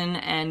oxidation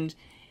and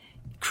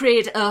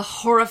create a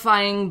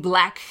horrifying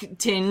black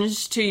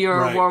tinge to your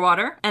Right. war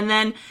water. And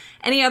then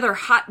any other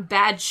hot,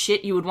 bad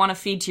shit you would want to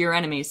feed to your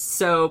enemies.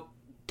 So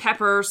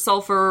pepper,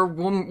 sulfur,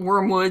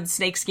 wormwood,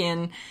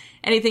 snakeskin,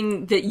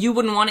 anything that you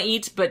wouldn't want to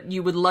eat, but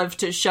you would love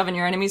to shove in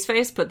your enemy's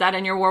face, put that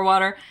in your war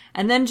water,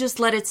 and then just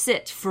let it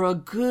sit for a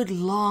good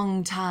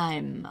long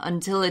time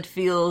until it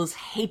feels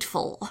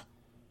hateful.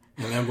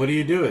 And then what do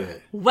you do with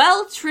it?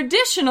 Well,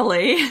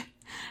 traditionally,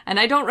 and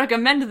I don't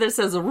recommend this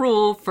as a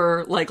rule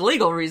for, like,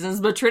 legal reasons,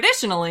 but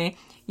traditionally,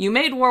 you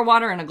made war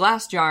water in a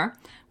glass jar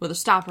with a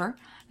stopper,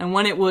 and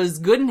when it was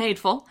good and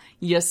hateful,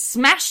 you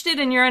smashed it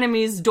in your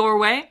enemy's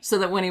doorway so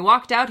that when he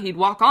walked out, he'd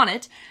walk on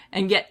it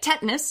and get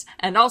tetanus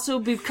and also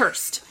be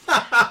cursed.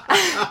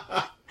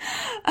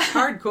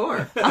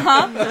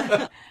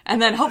 Hardcore.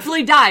 And then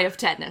hopefully die of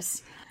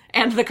tetanus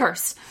and the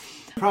curse.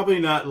 Probably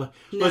not.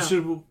 Let's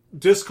do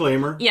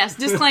disclaimer. Yes,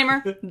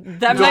 disclaimer.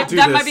 That do might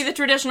this. be the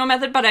traditional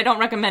method, but I don't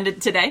recommend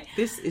it today.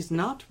 This is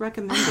not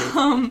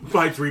recommended.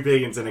 By 3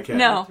 pagans and a cat.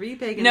 No. 3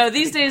 pagans. No,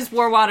 these days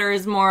war water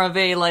is more of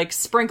a like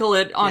sprinkle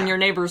it on Yeah. your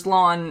neighbor's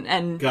lawn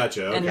and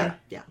Gotcha. Okay. and,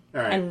 Yeah.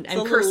 All right. and a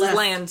little curses less-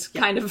 land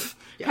yeah. kind of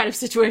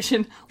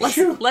situation.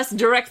 Less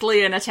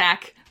directly an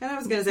attack. And I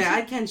was going to say,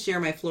 I can share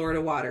my Florida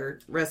water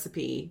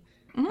recipe,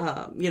 on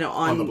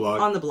the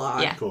blog. On the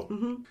blog. Yeah.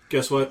 Cool.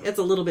 Guess what? It's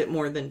a little bit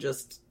more than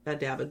just a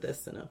dab of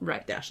this and a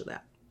Right. dash of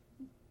that.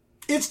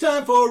 It's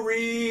time for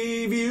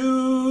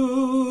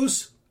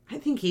reviews. I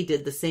think he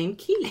did the same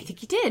key. I think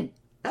he did.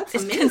 That's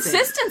It's amazing.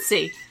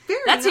 consistency. Very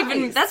that's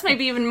nice. that's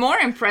maybe even more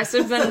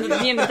impressive than the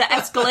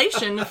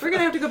escalation We're going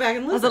to have to go back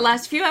and listen. of the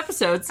last few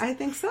episodes. I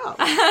think so.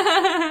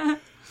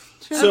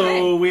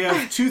 So we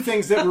have 2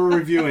 things that we're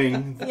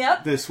reviewing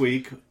Yep. this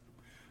week.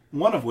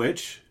 One of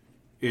which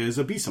is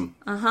a besom.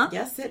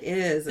 Yes, it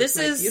is. This It's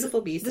my is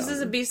beautiful besom. This is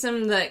a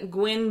besom that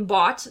Gwyn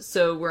bought,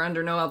 so we're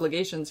under no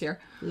obligations here.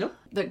 Nope.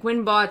 That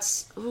Gwyn bought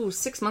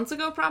 6 months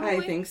ago, probably. I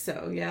think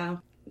so, yeah.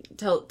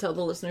 Tell the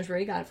listeners where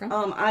you got it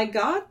from. I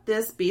got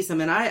this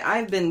besom, and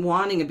I've been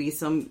wanting a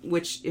besom,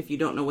 which, if you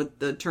don't know what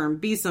the term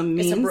besom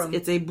means,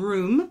 It's a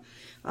broom. broom.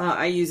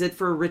 I use it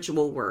for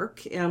ritual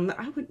work.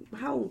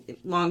 How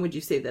long would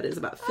you say that is?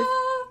 About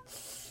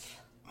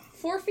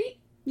 4 feet,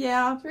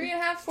 yeah,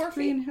 3.5, 4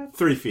 three and feet. a half,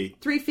 3 feet.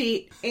 3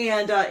 feet,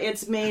 and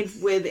it's made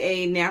with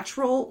a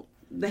natural.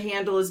 The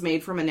handle is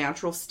made from a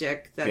natural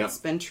stick that's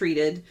been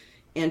treated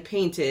and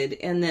painted,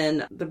 and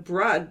then the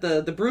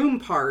broom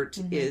part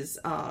is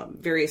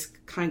various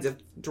kinds of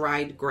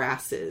dried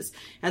grasses,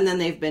 and then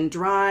they've been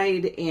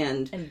dried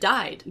and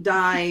died.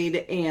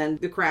 and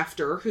the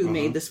crafter who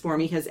made this for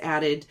me has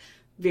added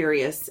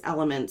various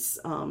elements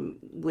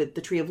with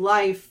the tree of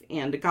life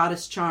and a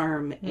goddess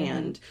charm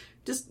and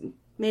just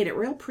made it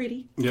real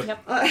pretty.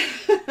 Yep.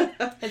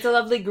 It's a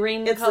lovely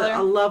green It's color.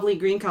 a lovely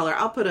green color.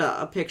 I'll put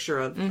a picture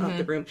of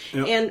the broom.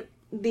 Yep. And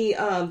the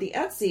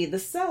Etsy, the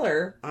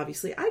seller,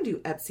 obviously I do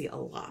Etsy a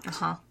lot.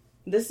 Uh-huh.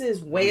 This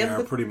is We Way are of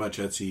the pretty much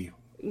Etsy.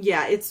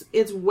 Yeah, it's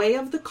Way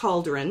of the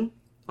Cauldron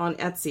on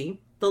Etsy.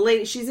 The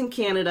lady, she's in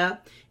Canada,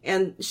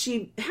 and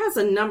she has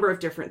a number of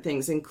different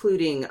things,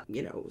 including,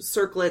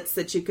 circlets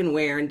that you can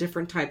wear and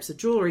different types of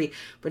jewelry,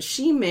 but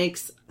she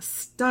makes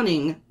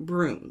stunning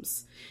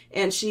brooms.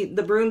 And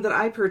the broom that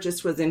I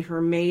purchased was in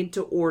her made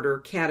to order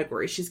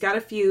category. She's got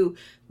a few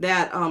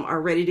that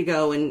are ready to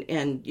go,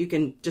 and you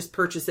can just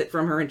purchase it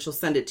from her and she'll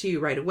send it to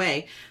you right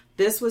away.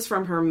 This was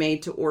from her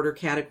made to order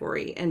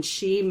category, and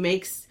she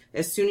makes,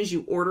 as soon as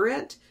you order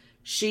it,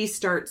 she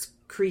starts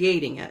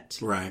creating it.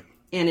 Right.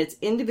 And it's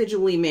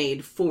individually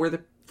made for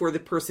the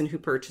person who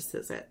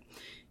purchases it.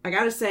 I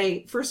gotta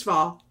say, first of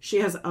all, she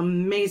has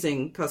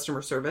amazing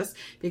customer service,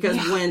 because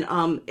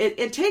when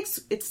it takes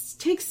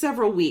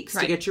several weeks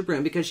to get your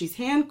broom, because she's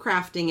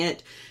handcrafting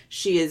it.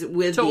 She is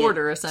with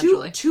order,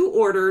 essentially. To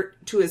order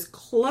to as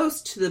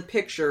close to the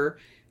picture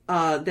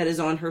that is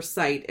on her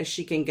site as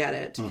she can get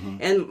it.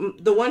 And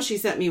the one she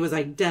sent me was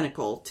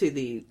identical to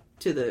the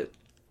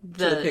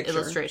picture.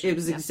 Illustration. It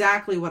was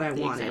exactly what I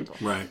wanted. Example.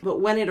 Right. But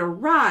when it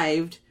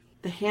arrived,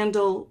 the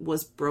handle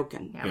was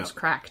broken. Yeah, it was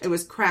cracked. It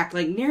was cracked,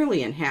 like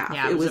nearly in half.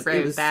 Yeah, it was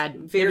very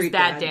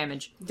bad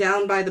damage.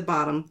 Down by the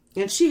bottom.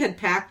 And she had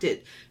packed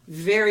it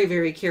very,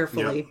 very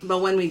carefully. Yep. But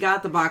when we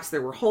got the box,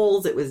 there were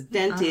holes. It was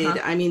dented.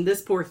 I mean,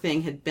 this poor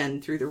thing had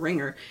been through the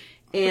ringer.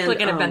 And,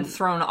 like it had been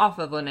thrown off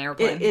of an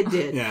airplane. It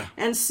did. Yeah.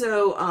 And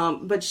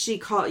so, but she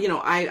called,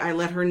 I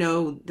let her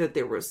know that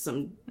there was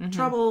some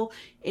trouble.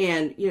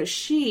 And,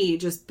 she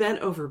just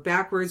bent over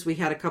backwards. We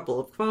had a couple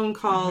of phone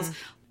calls.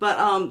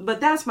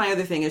 But that's my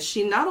other thing, is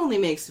she not only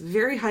makes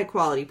very high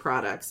quality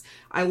products.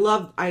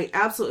 I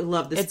absolutely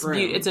love this broom.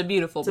 It's a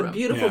beautiful broom. It's a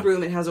beautiful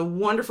broom. It has a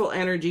wonderful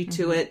energy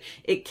to it.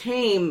 It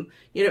came,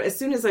 as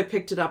soon as I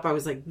picked it up, I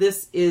was like,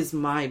 this is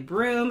my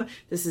broom.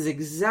 This is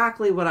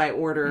exactly what I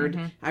ordered.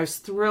 I was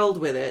thrilled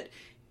with it,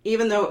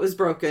 even though it was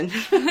broken.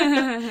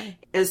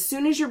 As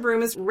soon as your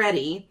broom is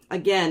ready,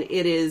 again,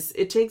 it's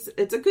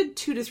a good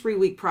 2 to 3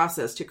 week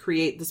process to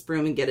create this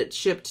broom and get it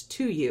shipped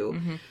to you.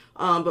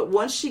 But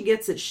once she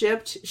gets it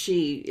shipped,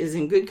 she is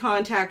in good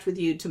contact with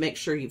you to make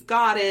sure you've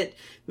got it,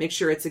 make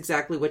sure it's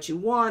exactly what you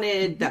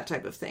wanted, that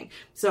type of thing.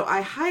 So I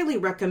highly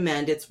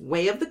recommend, it's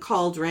Way of the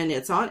Cauldron.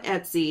 It's on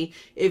Etsy.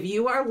 If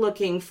you are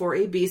looking for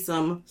a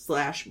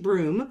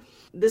besom/broom,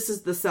 this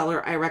is the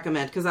seller I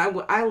recommend, because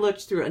I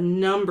looked through a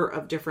number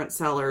of different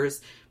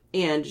sellers,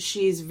 and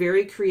she's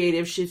very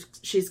creative.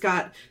 She's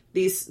got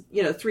these,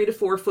 3 to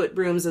 4 foot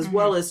brooms, as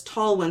well as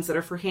tall ones that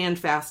are for hand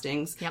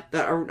fastings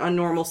that are a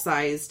normal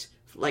sized,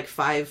 like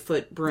 5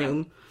 foot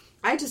broom.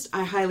 I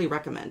highly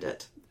recommend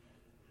it.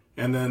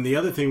 And then the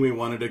other thing we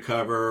wanted to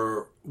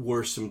cover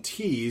were some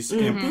teas,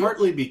 and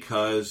partly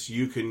because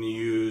you can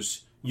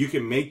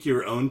make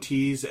your own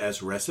teas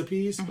as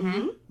recipes.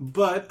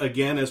 But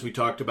again, as we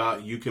talked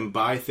about, you can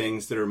buy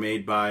things that are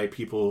made by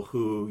people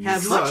who you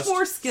have trust. much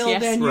more skill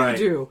than you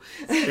do.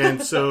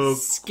 And so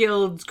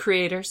skilled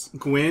creators.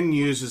 Gwen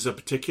uses a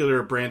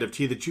particular brand of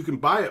tea that you can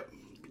buy at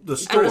the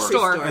store,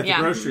 at the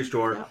grocery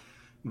store.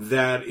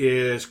 That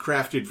is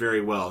crafted very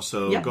well.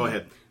 So go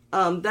ahead.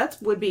 That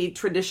would be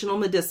traditional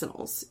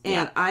medicinals.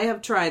 And I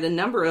have tried a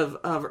number of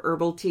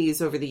herbal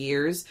teas over the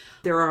years.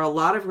 There are a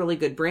lot of really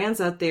good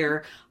brands out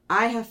there.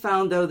 I have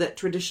found, though, that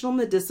traditional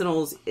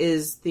medicinals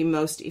is the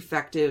most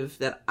effective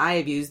that I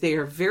have used. They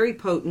are very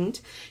potent.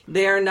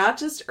 They are not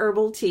just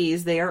herbal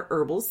teas. They are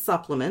herbal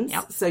supplements.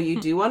 So you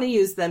do want to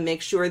use them.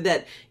 Make sure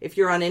that if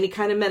you're on any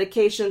kind of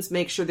medications,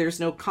 make sure there's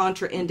no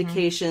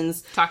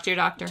contraindications. Talk to your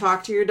doctor.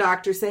 Talk to your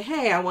doctor. Say,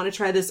 hey, I want to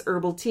try this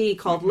herbal tea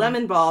called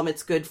Lemon Balm.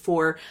 It's good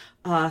for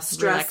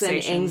stress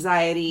and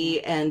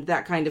anxiety and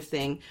that kind of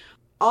thing.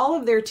 All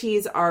of their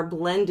teas are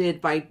blended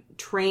by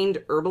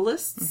trained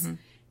herbalists.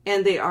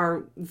 And they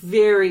are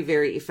very,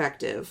 very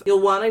effective.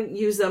 You'll want to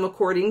use them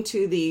according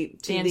to the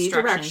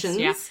directions.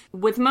 Yeah.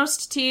 With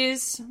most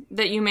teas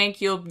that you make,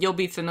 you'll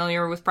be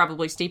familiar with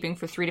probably steeping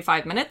for 3 to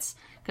 5 minutes,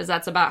 because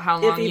that's about how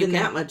long if even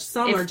that much.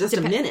 Some are just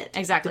a minute.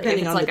 Exactly.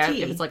 Depending on the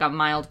tea. If it's like a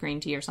mild green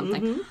tea or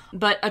something.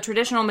 But a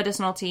traditional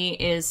medicinal tea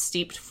is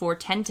steeped for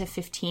 10 to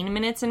 15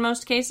 minutes in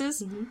most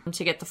cases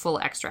to get the full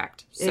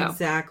extract. So.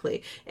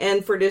 Exactly.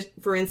 And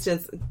for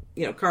instance,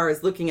 Cara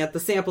is looking at the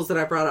samples that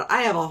I brought out.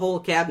 I have a whole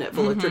cabinet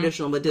full of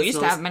traditional medicinals. We used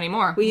to have many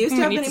more. We used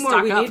to have many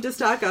more. We need to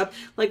stock up.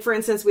 Like, for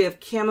instance, we have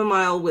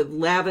chamomile with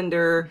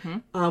lavender,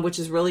 which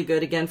is really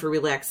good, again, for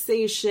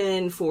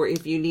relaxation, for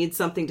if you need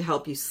something to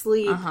help you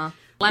sleep.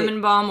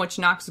 Lemon balm, which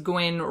knocks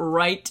Gwen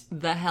right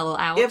the hell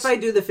out. If I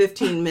do the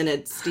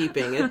 15-minute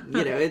steeping,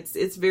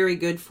 it's very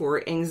good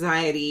for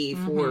anxiety,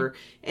 for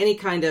any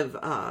kind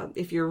of,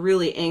 if you're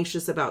really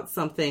anxious about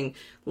something.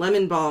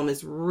 Lemon balm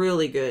is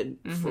really good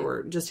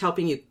for just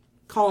helping you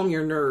calm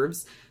your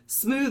nerves.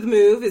 Smooth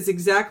Move is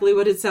exactly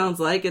what it sounds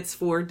like. It's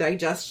for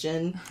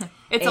digestion.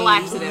 It's a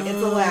laxative.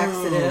 It's a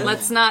laxative.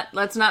 Let's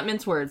not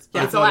mince words.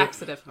 It's a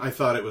laxative. I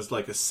thought it was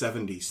like a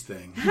 70s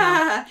thing.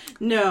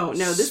 No.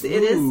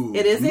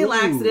 It is a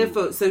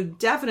laxative. So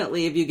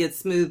definitely, if you get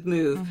Smooth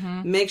Move,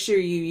 make sure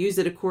you use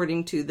it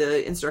according to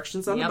the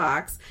instructions on the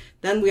box.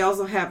 Then we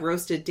also have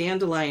roasted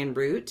dandelion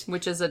root,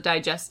 which is a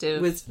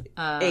digestive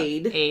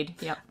aid.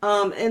 Yep.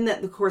 And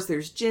then of course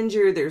there's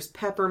ginger, there's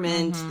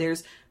peppermint,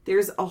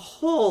 there's a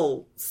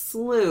whole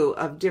slew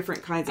of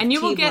different kinds of tea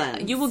blends.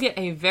 And you will get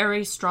a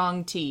very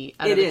strong tea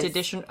out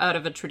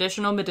of a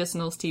traditional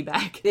medicinals tea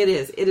bag. It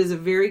is. It is a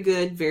very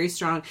good, very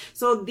strong.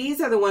 So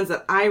these are the ones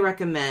that I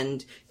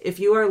recommend if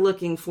you are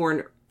looking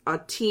for a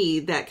tea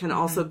that can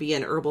also be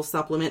an herbal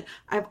supplement.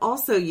 I've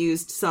also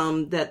used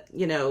some that,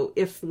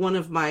 if one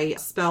of my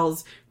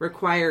spells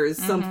requires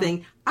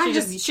something,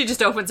 She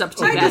just opens up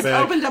tea I bag. just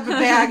opened up a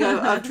bag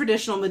of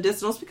traditional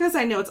medicinals because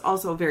I know it's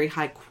also very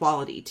high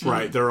quality tea.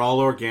 Right, they're all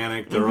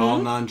organic, they're all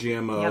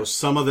non-GMO. Yep.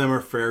 Some of them are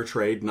fair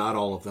trade, not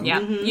all of them. Yeah,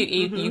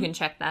 you can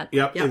check that.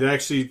 Yep, it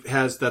actually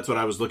has, that's what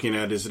I was looking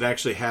at, is it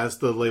actually has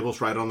the labels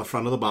right on the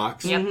front of the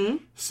box. Yep.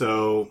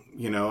 So,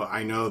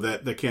 I know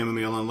that the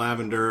chamomile and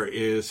lavender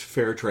is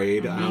fair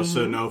trade. I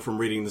also know from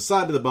reading the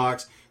side of the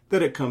box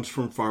that it comes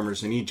from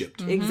farmers in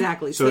Egypt.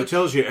 Exactly. So it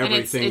tells you And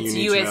everything it's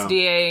you need to know.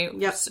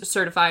 USDA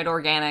certified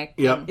organic.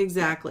 Yep.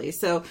 Exactly.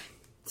 So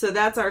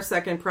that's our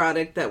second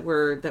product that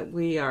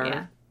we are.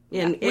 Yeah.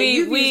 And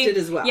you've used it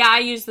as well. Yeah, I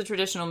use the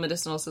traditional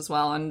medicinals as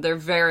well, and they're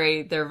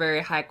very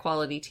high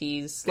quality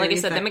teas. Very like I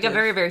said, they make a effective.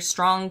 very, very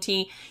strong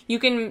tea. You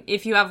can,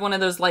 if you have one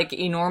of those like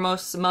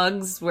enormous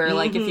mugs where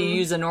like if you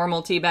use a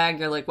normal tea bag,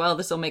 you're like, well,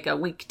 this will make a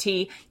weak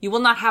tea. You will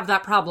not have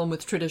that problem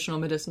with traditional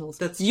medicinals.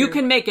 That's You true.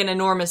 can make an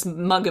enormous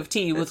mug of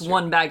tea with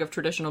one bag of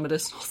traditional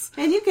medicinals.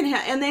 And you can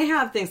and they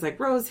have things like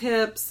rose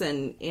hips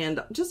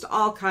and just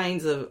all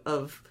kinds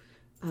of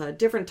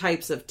different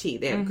types of tea.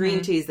 They have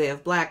green teas, they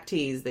have black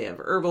teas, they have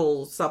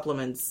herbal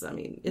supplements. I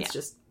mean, it's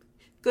just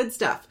good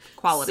stuff.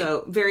 Quality.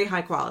 So very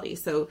high quality.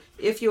 So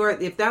if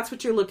that's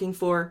what you're looking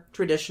for,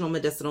 traditional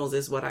medicinals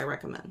is what I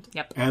recommend.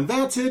 Yep. And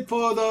that's it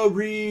for the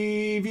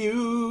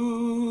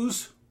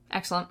reviews.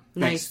 Excellent.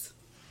 Nice.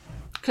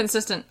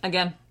 Consistent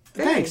again.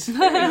 Thanks.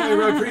 I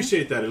really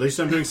appreciate that. At least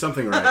I'm doing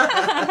something right.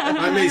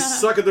 I may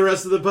suck at the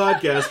rest of the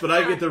podcast, but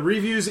I get the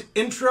reviews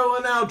intro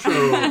and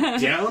outro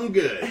down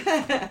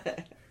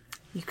good.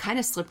 You kind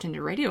of slipped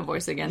into radio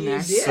voice again there.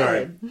 You did.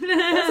 Sorry.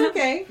 That's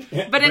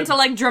okay. But into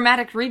like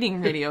dramatic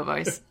reading radio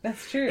voice.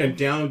 That's true. And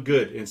down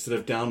good instead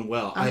of down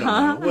well. I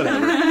don't know.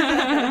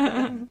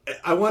 Whatever.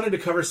 I wanted to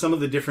cover some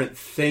of the different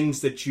things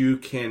that you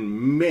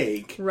can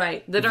make.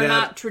 Right. That are That-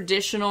 not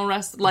traditional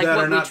like that are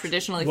what we not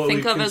traditionally what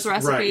think we of as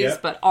right, recipes,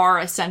 yep. but are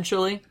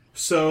essentially.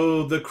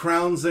 So the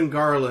crowns and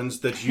garlands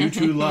that you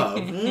two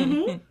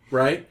love,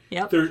 right?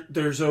 Yep.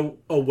 There's a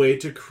way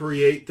to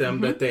create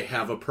them that they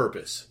have a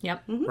purpose,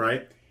 Yep.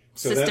 right?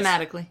 So that's-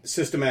 Systematically.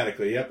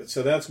 Systematically, yep.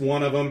 So that's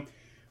one of them.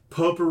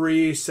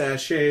 Potpourri,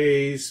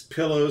 sachets,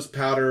 pillows,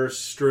 powders,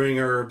 strewing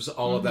herbs,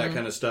 all of that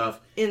kind of stuff.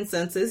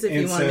 Incenses, if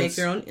you want to make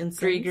your own incense.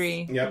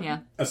 Gree. Yep. Yeah.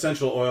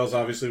 Essential oils,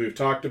 obviously, we've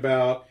talked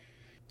about.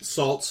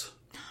 Salts.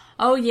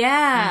 Oh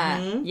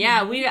yeah.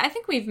 Yeah, I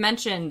think we've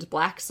mentioned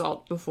black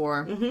salt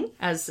before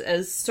as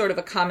sort of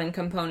a common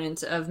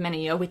component of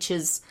many a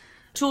witch's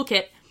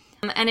toolkit.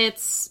 And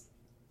it's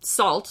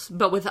salt,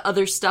 but with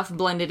other stuff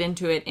blended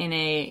into it in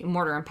a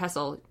mortar and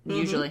pestle,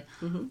 usually.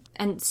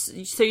 And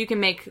so you can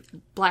make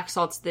black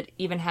salts that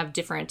even have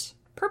different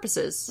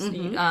purposes.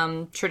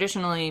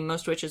 Traditionally,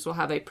 most witches will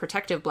have a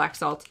protective black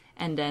salt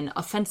and an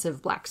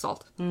offensive black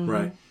salt.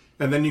 Right.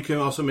 And then you can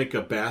also make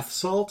a bath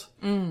salt.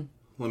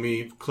 Let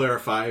me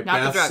clarify. Not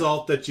the Bath drug.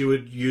 salt that you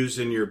would use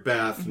in your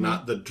bath,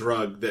 not the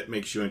drug that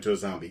makes you into a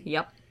zombie.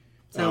 Yep.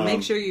 So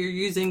make sure you're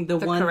using the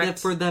one correct-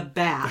 for the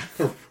bath.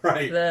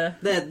 Right.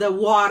 the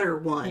water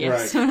one.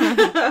 Yes.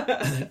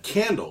 Right.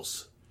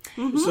 Candles.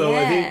 So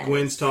I think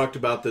Gwen's talked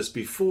about this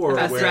before,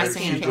 About where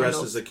dressing she candles.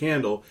 dresses a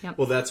candle. Yep.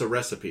 Well, that's a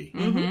recipe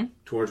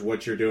towards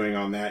what you're doing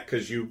on that,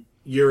 because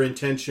your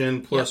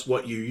intention plus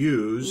what you A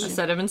use.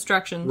 set of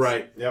instructions.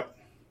 Right. Yep.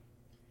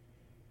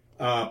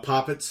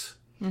 Poppets.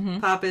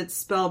 Poppets,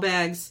 spell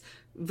bags,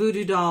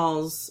 voodoo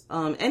dolls,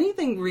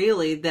 anything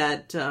really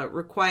that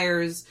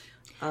requires...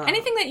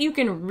 Anything that you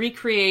can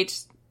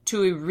recreate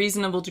to a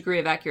reasonable degree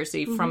of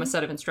accuracy from a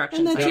set of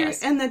instructions.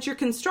 And that you're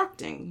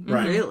constructing,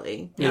 Right.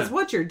 really. Yeah. It's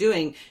what you're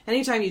doing.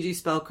 Anytime you do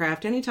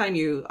spellcraft, anytime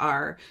you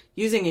are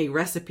using a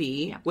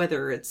recipe,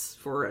 whether it's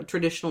for a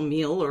traditional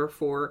meal or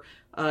for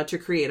to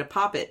create a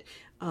poppet,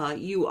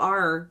 you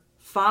are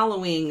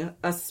following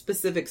a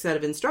specific set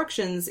of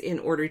instructions in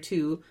order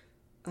to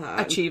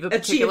achieve a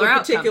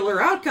particular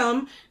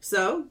outcome.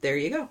 So there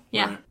you go.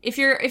 Yeah. Right. If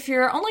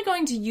you're only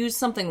going to use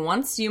something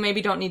once, you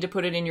maybe don't need to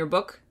put it in your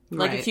book.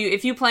 Like Right.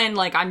 if you plan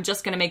like I'm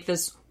just going to make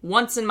this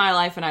once in my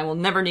life and I will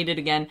never need it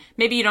again,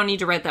 maybe you don't need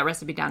to write that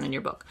recipe down in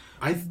your book.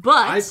 I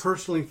But-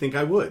 personally think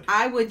I would.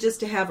 I would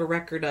just to have a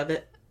record of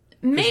it.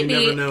 Maybe you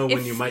never know when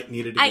if- you might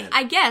need it again.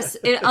 I guess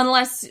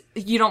unless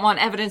you don't want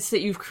evidence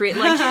that you've created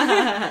like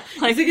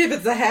Like if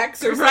it's a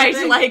hex or something.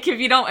 right, like if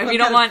you don't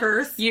kind of want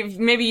curse.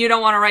 maybe you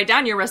don't want to write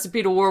down your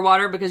recipe to war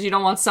water because you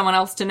don't want someone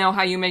else to know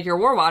how you make your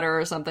war water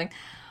or something.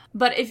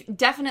 But if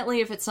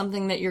it's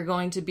something that you're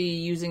going to be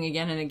using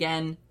again and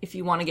again, if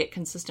you want to get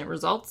consistent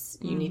results,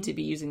 you need to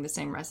be using the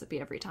same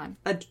recipe every time.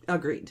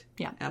 Agreed.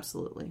 Yeah.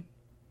 Absolutely.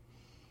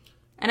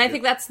 And I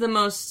think that's the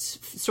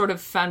most sort of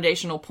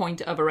foundational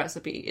point of a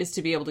recipe is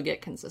to be able to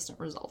get consistent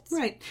results.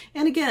 Right.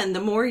 And again,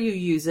 the more you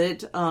use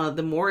it,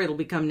 the more it'll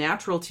become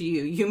natural to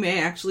you. You may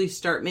actually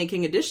start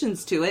making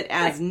additions to it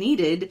as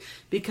needed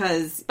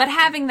because But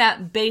having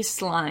that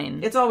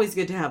baseline, it's always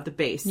good to have the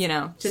base. You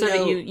know, to so that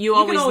know, you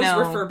always can always know-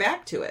 refer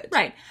back to it.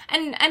 right?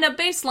 And a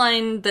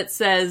baseline that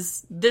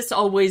says this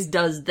always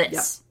does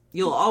this.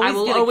 You'll always I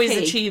will get a always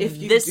cake achieve if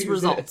you this do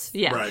result. this.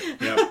 Yeah.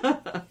 Right.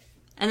 Yep.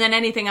 And then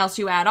anything else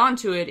you add on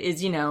to it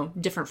is,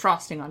 different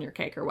frosting on your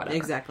cake or whatever.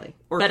 Exactly.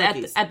 Or But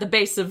cookies. at the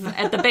base,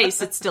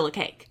 it's still a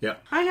cake.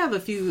 Yep. I have a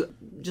few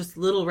just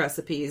little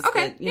recipes.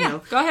 Okay, that,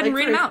 yeah. Go ahead and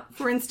read them out.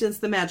 For instance,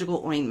 the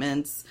magical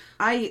ointments.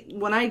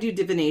 When I do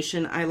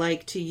divination, I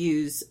like to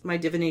use my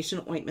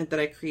divination ointment that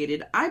I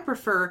created. I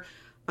prefer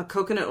a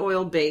coconut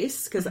oil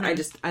base because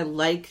I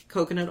like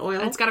coconut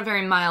oil. It's got a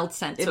very mild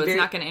scent, so it's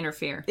not going to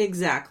interfere.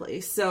 Exactly.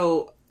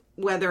 So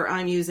whether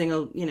I'm using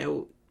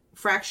a,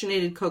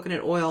 fractionated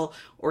coconut oil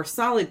or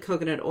solid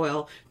coconut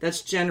oil,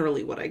 that's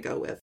generally what I go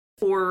with.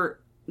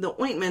 For the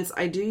ointments,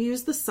 I do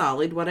use the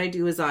solid. What I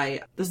do is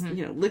I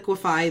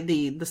liquefy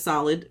the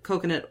solid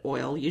coconut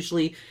oil,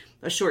 usually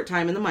a short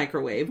time in the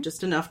microwave,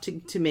 just enough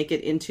to make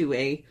it into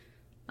a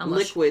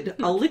liquid.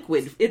 A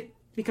liquid. It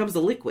becomes a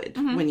liquid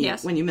when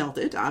you melt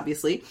it,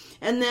 obviously.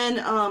 And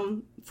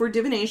then for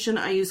divination,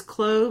 I use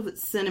clove,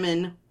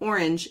 cinnamon,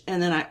 orange,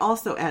 and then I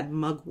also add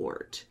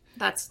mugwort.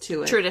 That's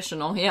to it.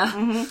 Traditional, yeah.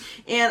 Mm-hmm.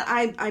 And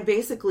I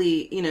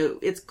basically,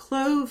 it's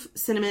clove,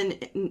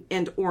 cinnamon,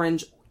 and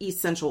orange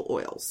essential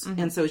oils.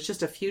 Mm-hmm. And so it's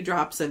just a few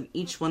drops of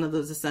each one of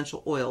those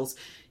essential oils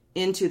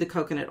into the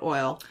coconut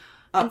oil,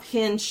 a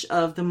pinch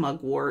of the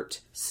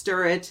mugwort,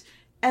 stir it,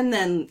 and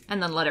then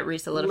let it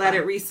re-solidify. Let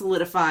it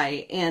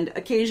re-solidify. And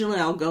occasionally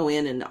I'll go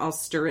in and I'll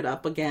stir it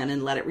up again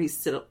and let it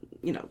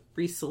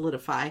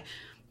re-solidify.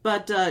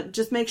 But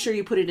just make sure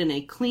you put it in a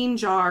clean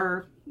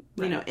jar.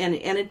 And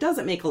it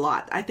doesn't make a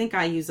lot. I think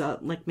I use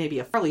maybe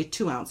a fairly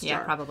 2-ounce jar.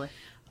 Yeah, probably.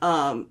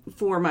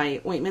 For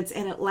my ointments,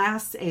 and it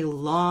lasts a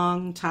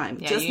long time.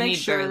 Yeah, just you make need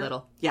sure, very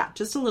little. Yeah,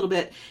 just a little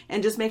bit,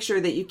 and just make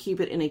sure that you keep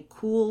it in a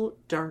cool,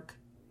 dark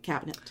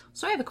cabinet.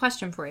 So I have a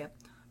question for you.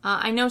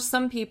 I know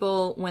some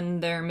people,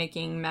 when they're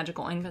making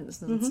magical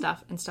ointments and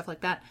stuff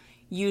like that,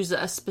 use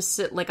a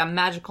specific, a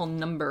magical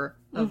number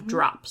of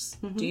drops.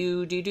 Mm-hmm. Do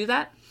you do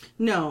that?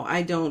 No,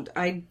 I don't.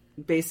 I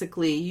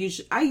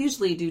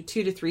usually do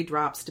 2 to 3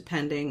 drops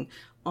depending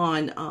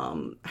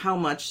on how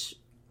much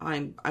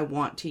I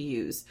want to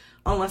use,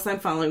 unless I'm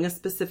following a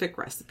specific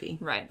recipe.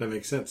 Right. That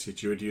makes sense.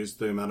 That you would use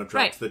the amount of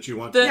drops that you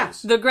want to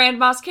use. The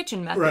Grandma's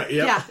Kitchen method. Right.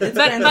 Yeah.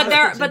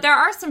 But there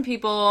are some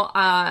people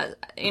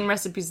in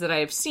recipes that I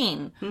have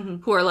seen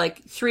who are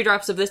 3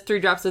 drops of this, 3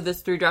 drops of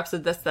this, 3 drops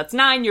of this. That's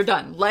 9. You're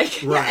done.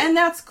 Yeah, and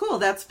that's cool.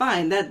 That's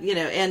fine. That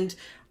and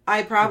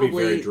I probably be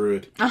very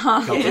druid.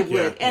 It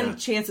would, and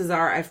chances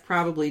are I've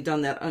probably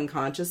done that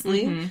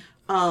unconsciously.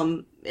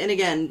 Mm-hmm. And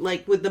again,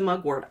 with the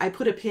mugwort, I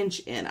put a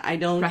pinch in. I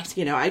don't,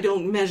 I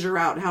don't measure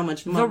out how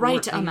much mugwort. The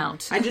right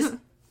amount. I just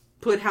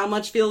put how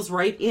much feels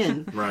right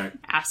in. Right.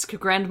 Ask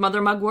Grandmother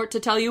Mugwort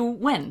to tell you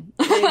when.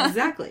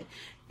 Exactly.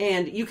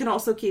 And you can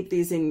also keep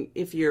these in,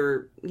 if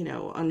you're,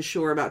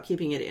 unsure about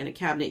keeping it in a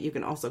cabinet, you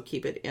can also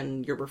keep it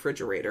in your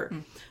refrigerator.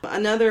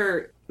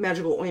 Another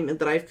magical ointment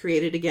that I've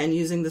created, again,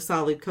 using the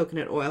solid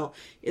coconut oil,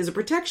 is a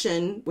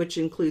protection, which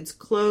includes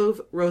clove,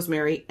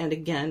 rosemary, and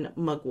again,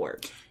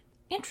 mugwort.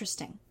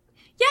 Interesting.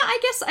 Yeah, I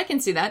guess I can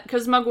see that,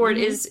 because mugwort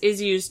is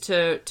used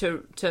to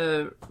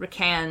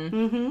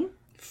recan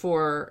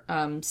for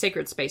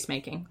sacred space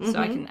making. So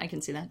I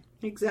can see that.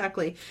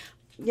 Exactly.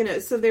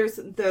 So there's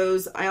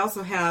those. I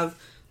also have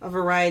a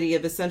variety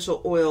of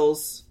essential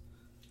oils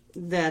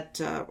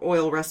that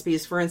oil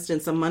recipes. For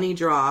instance, a money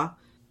draw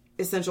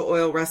essential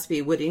oil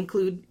recipe would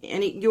include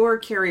your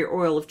carrier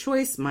oil of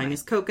choice. Mine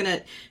is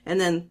coconut, and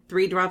then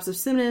 3 drops of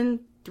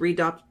cinnamon, 3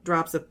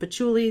 drops of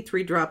patchouli,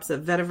 3 drops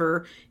of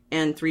vetiver,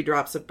 and 3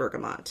 drops of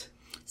bergamot.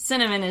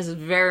 Cinnamon is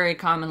very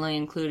commonly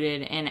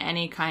included in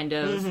any kind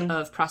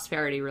of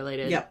prosperity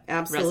related. Yep,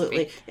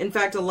 absolutely. recipe. In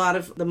fact, a lot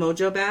of the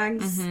Mojo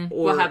bags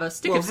will have a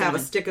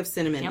stick of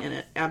cinnamon in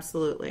it.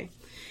 Absolutely.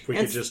 If we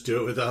could just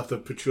do it without the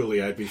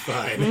patchouli, I'd be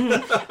fine.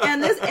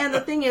 And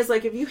the thing is,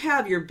 if you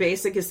have your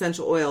basic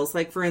essential oils,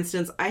 for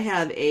instance, I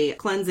have a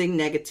cleansing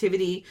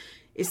negativity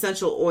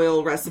essential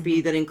oil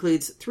recipe that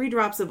includes 3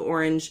 drops of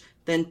orange,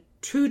 then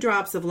 2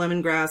 drops of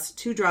lemongrass,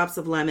 2 drops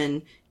of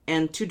lemon,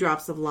 and 2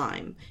 drops of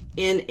lime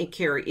in a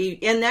carrier.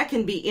 And that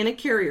can be in a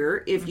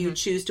carrier if you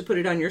choose to put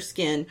it on your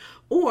skin,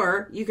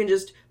 or you can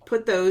just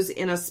put those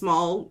in a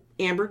small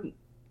amber,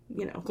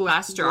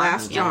 glass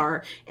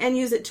jar and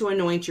use it to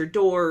anoint your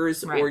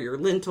doors or your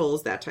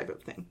lintels, that type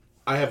of thing.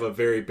 I have a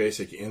very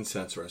basic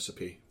incense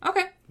recipe.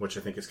 Okay. Which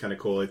I think is kind of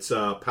cool. It's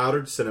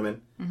powdered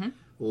cinnamon,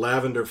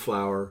 lavender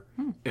flower,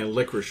 and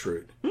licorice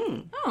root.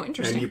 Oh,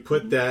 interesting. And you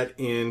put that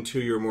into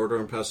your mortar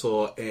and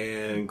pestle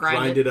and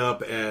grind it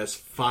up as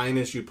fine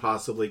as you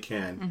possibly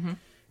can.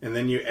 And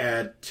then you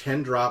add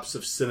 10 drops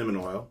of cinnamon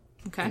oil.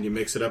 Okay. And you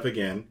mix it up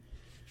again.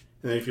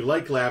 And then if you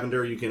like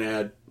lavender, you can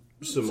add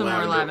some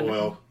lavender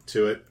oil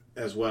to it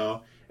as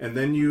well. And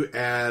then you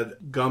add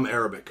gum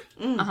arabic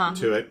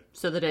to it.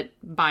 So that it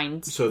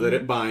binds.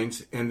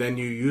 And then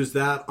you use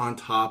that on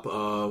top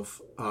of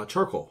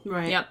charcoal.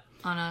 Right. Yep.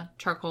 On a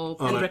charcoal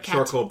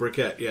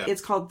briquette. Yeah. It's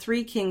called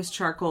Three Kings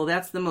charcoal.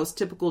 That's the most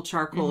typical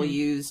charcoal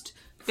used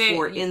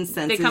for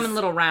incense. They come in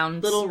little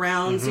rounds. Little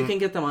rounds. You can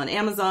get them on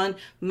Amazon.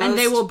 And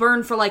they will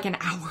burn for like an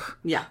hour.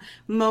 Yeah.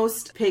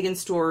 Most pagan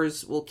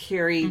stores will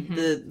carry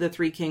the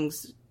Three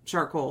Kings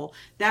charcoal.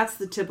 That's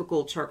the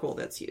typical charcoal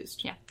that's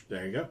used. Yeah.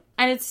 There you go.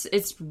 And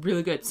it's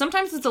really good.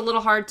 Sometimes it's a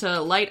little hard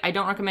to light. I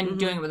don't recommend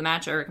doing it with a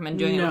match. I recommend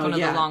doing it with one of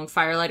the long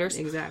fire lighters.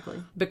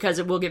 Exactly. Because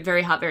it will get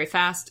very hot very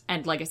fast.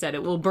 And like I said,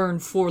 it will burn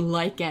for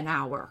like an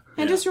hour.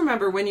 And just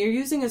remember, when you're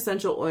using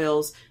essential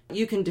oils,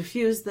 you can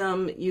diffuse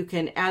them. You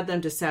can add them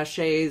to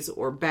sachets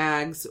or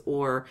bags,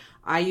 or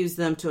I use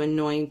them to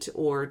anoint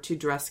or to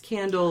dress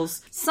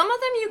candles. Some of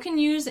them you can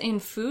use in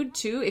food,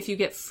 too, if you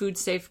get food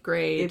safe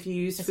grade. If you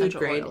use food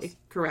grade, oils.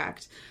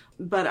 correct.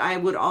 But I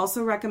would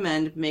also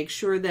recommend make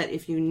sure that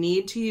if you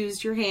need to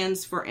use your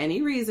hands for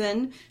any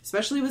reason,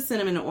 especially with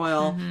cinnamon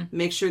oil,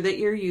 make sure that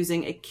you're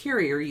using a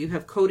carrier. You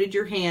have coated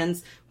your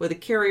hands with a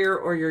carrier,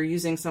 or you're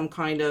using some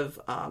kind of,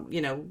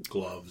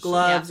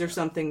 gloves or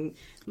something.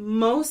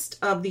 Most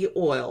of the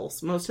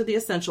oils, most of the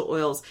essential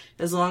oils,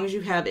 as long as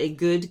you have a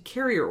good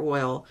carrier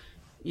oil,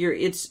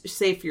 it's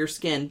safe for your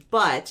skin.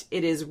 But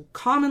it is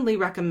commonly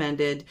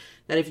recommended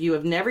that if you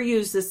have never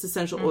used this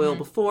essential oil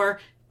before,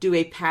 do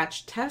a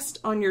patch test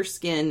on your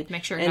skin.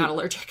 Make sure you're not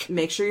allergic.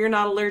 Make sure you're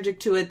not allergic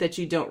to it, that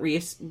you don't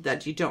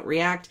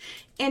react,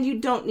 and you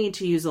don't need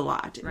to use a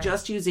lot. Right.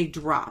 Just use a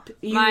drop.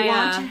 You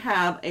want to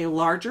have a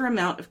larger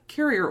amount of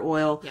carrier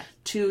oil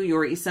to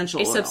your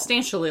essential oil. A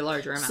substantially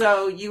larger amount.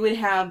 So you would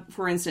have,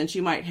 for instance,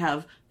 you might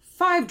have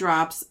 5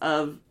 drops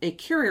of a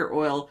carrier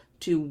oil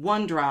to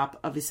 1 drop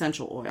of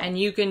essential oil. And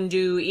you can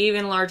do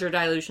even larger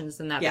dilutions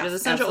than that, because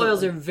essential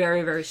oils are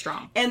very, very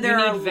strong. And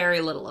you need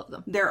very little of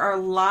them. There are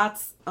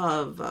lots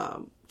of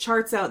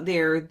charts out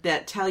there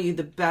that tell you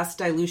the best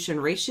dilution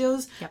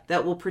ratios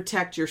that will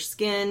protect your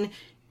skin.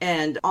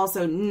 And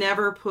also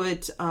never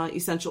put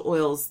essential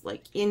oils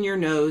like in your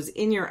nose,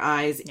 in your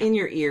eyes, in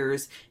your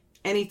ears,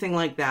 anything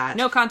like that.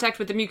 No contact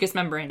with the mucous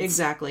membranes.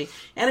 Exactly.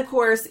 And of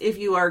course, if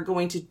you are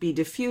going to be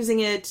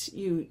diffusing it,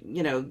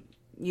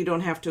 you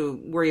don't have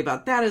to worry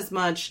about that as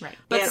much. Right.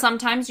 But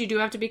sometimes you do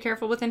have to be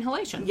careful with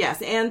inhalation.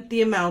 Yes, and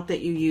the amount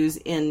that you use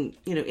in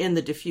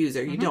the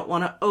diffuser. You don't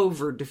want to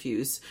over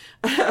diffuse.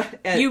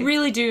 You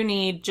really do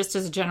need, just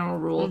as a general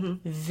rule,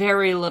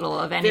 very little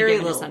of any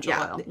given essential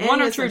oil.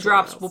 1 or 2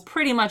 drops will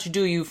pretty much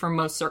do you for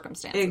most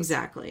circumstances.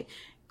 Exactly.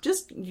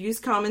 Just use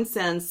common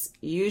sense,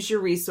 use your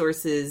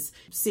resources,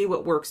 see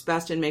what works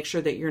best, and make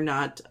sure that you're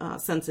not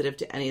sensitive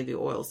to any of the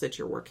oils that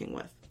you're working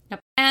with. Yep.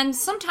 And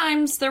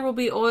sometimes there will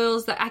be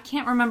oils that, I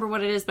can't remember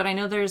what it is, but I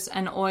know there's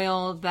an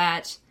oil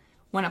that,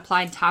 when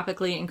applied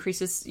topically,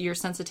 increases your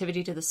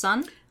sensitivity to the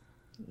sun.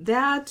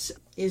 That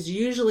is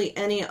usually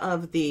any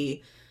of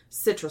the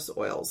citrus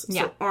oils.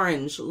 Yeah. So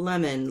orange,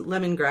 lemon,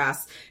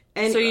 lemongrass.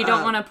 And, so you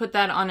don't want to put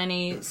that on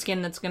any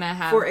skin that's going to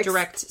have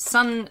direct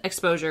sun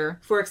exposure.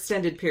 For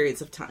extended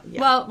periods of time, yeah.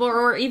 Well,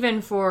 or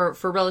even for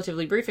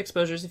relatively brief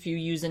exposures if you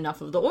use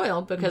enough of the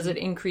oil, because it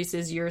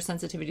increases your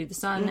sensitivity to the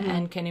sun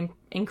and can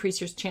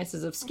increase your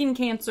chances of skin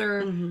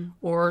cancer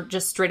or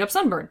just straight up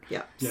sunburn.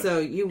 Yeah. So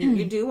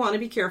you do want to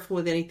be careful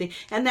with anything.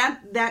 And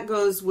that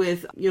goes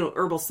with,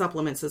 herbal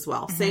supplements as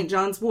well. St.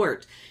 John's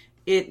wort.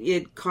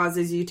 It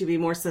causes you to be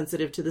more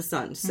sensitive to the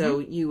sun. So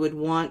you would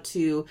want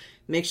to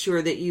make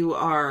sure that you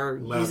are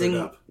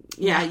using...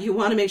 Yeah, you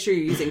want to make sure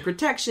you're using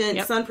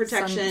protection, sun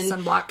protection,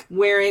 sunblock,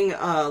 wearing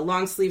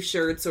long sleeve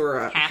shirts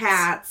or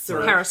hats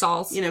or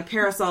parasols.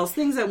 Parasols,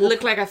 things that will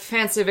look like a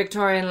fancy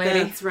Victorian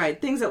lady. That's right.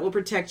 Things that will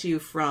protect you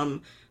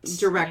from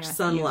direct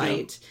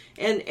sunlight.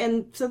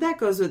 And so that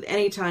goes with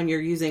any time you're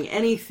using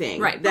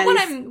anything. Right. But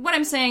what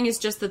I'm saying is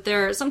just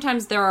that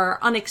sometimes there are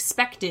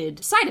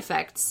unexpected side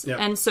effects. Yep.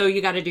 And so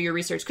you got to do your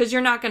research, because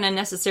you're not going to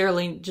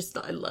necessarily just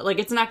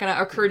it's not going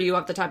to occur to you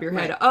off the top of your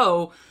head,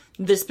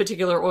 this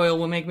particular oil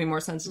will make me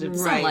more sensitive to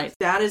sunlight.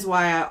 That is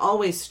why I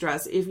always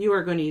stress, if you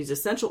are going to use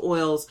essential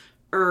oils,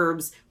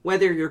 herbs,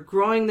 whether you're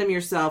growing them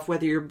yourself,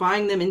 whether you're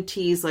buying them in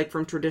teas like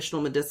from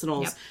traditional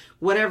medicinals,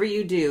 whatever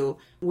you do,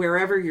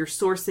 wherever you're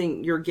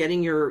sourcing, you're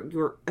getting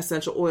your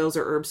essential oils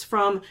or herbs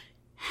from,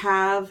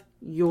 have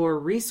your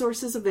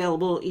resources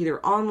available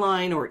either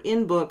online or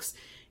in books,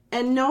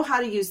 and know how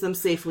to use them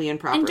safely and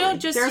properly.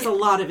 And there's a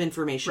lot of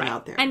information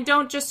out there. And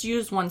don't just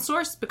use one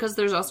source, because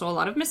there's also a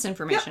lot of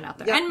misinformation out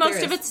there. And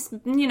most of it's,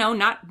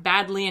 not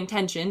badly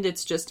intentioned.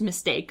 It's just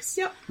mistakes.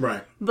 Yep.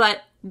 Right.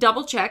 But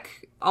double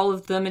check all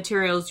of the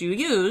materials you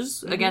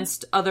use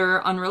against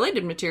other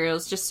unrelated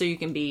materials, just so you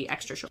can be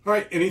extra sure. All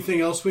right. Anything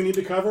else we need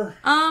to cover?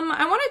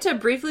 I wanted to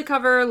briefly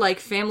cover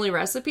family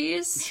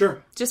recipes.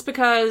 Sure. Just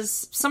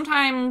because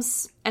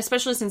sometimes,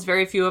 especially since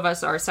very few of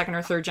us are 2nd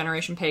or 3rd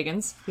generation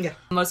pagans,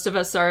 most of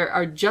us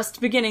are just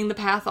beginning the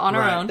path on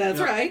our own. That's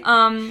right.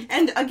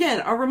 And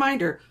again, a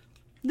reminder.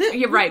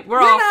 You're right.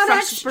 We're all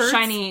fresh,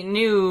 shiny,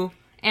 new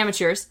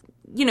amateurs.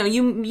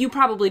 You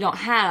probably don't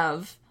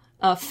have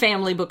a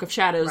family book of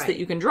shadows that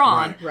you can draw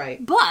on.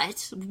 Right.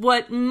 But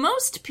what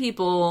most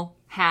people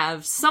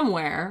have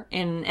somewhere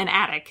in an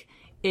attic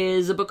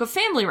is a book of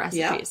family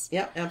recipes.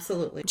 Yep,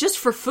 absolutely. Just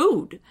for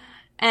food.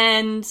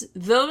 And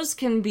those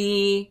can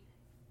be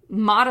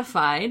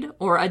modified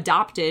or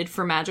adopted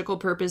for magical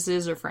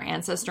purposes or for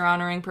ancestor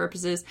honoring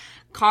purposes.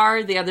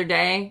 Carr the other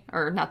day,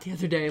 or not the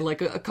other day,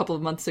 like a couple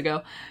of months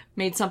ago,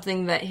 made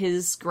something that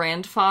his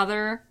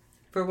grandfather...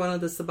 For one of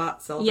the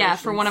Sabbat celebrations. Yeah,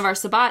 for one of our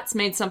Sabbats,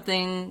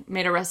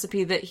 made a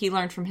recipe that he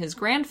learned from his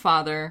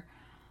grandfather.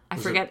 I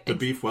forget. The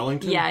beef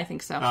Wellington? Yeah, I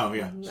think so. Oh,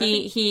 yeah.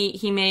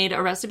 He made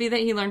a recipe that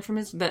he learned from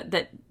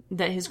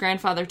that his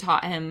grandfather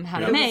taught him how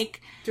to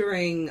make.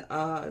 During,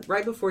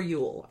 right before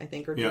Yule, I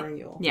think, or during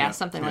Yule. Yeah,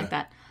 something like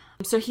that.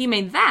 So he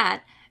made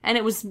that, and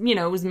it was,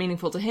 it was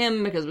meaningful to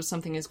him because it was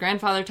something his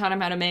grandfather taught him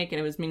how to make, and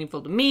it was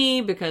meaningful to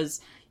me because,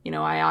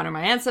 I honor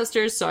my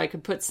ancestors, so I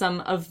could put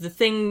some of the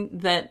thing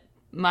that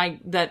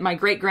my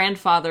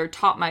great-grandfather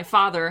taught my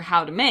father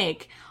how to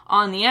make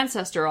on the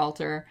ancestor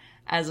altar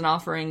as an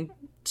offering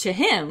to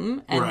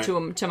him and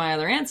to my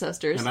other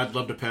ancestors. And I'd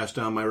love to pass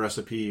down my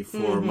recipe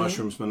for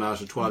mushrooms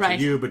menage a trois to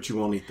you, but you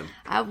won't eat them.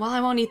 I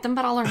won't eat them,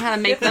 but I'll learn how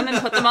to make them and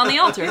put them on the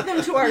altar. Give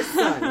them to our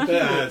son.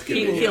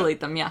 He'll eat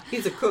them, yeah.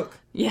 He's a cook.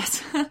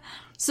 Yes.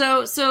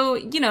 So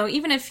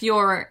even if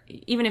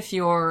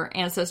your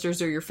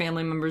ancestors or your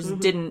family members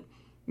didn't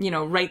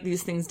write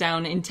these things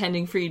down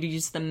intending for you to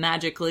use them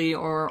magically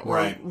or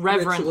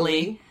reverently,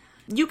 ritually,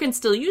 you can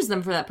still use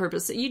them for that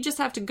purpose. You just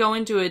have to go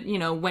into it,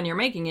 when you're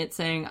making it,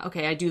 saying,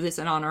 okay, I do this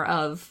in honor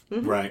of.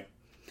 Right.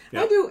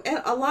 Yep. I do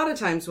a lot of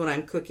times when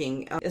I'm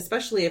cooking,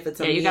 especially if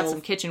it's a meal. You got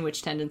some kitchen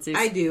witch tendencies.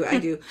 I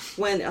do.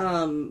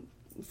 When,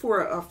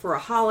 for a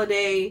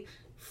holiday,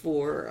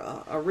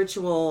 for a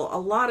ritual, a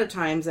lot of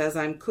times as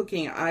I'm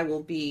cooking, I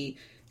will be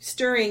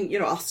stirring,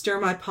 I'll stir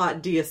my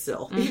pot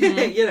diasil,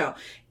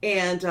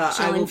 and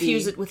I will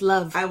infuse it with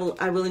love. I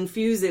will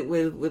infuse it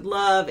with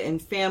love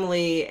and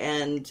family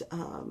and,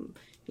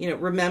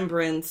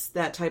 remembrance,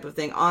 that type of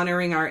thing,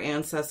 honoring our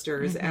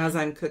ancestors as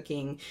I'm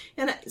cooking.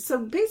 And so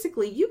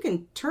basically you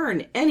can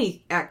turn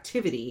any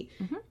activity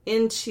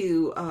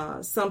into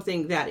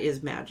something that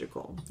is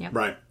magical. Yep.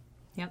 Right.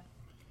 Yep.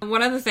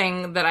 One other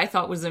thing that I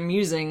thought was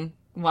amusing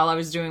while I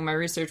was doing my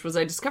research was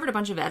I discovered a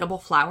bunch of edible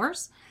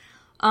flowers.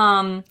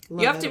 You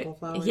have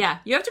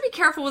to be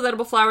careful with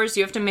edible flowers.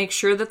 You have to make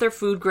sure that they're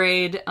food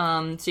grade.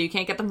 So you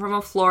can't get them from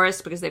a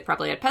florist because they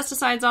probably had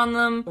pesticides on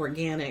them.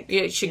 Organic.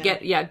 You should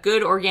get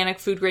good organic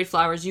food grade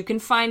flowers. You can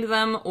find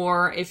them,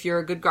 or if you're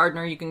a good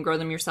gardener, you can grow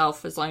them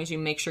yourself as long as you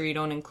make sure you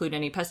don't include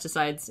any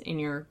pesticides in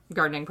your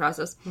gardening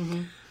process.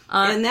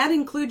 And that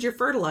includes your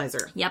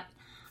fertilizer. Yep.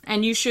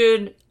 And you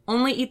should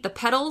only eat the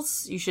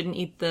petals. You shouldn't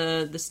eat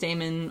the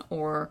stamen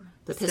or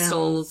the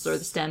pistils or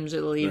the stems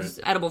or the leaves.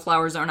 Right. Edible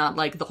flowers are not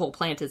like the whole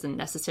plant isn't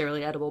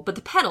necessarily edible, but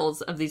the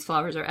petals of these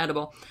flowers are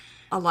edible.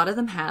 A lot of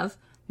them have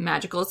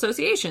magical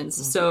associations.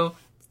 So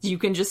you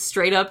can just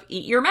straight up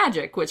eat your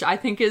magic, which I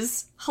think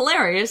is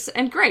hilarious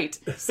and great.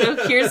 So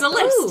here's a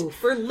list. Ooh,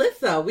 for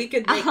Litha, we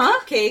could make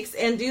cupcakes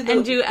and do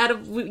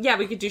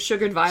we could do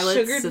sugared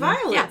violets.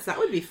 That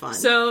would be fun.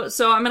 So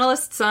I'm going to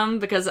list some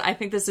because I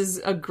think this is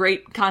a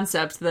great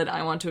concept that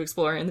I want to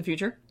explore in the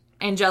future.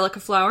 Angelica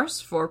flowers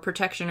for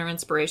protection or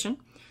inspiration.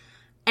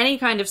 Any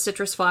kind of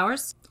citrus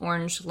flowers,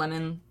 orange,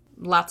 lemon,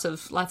 lots of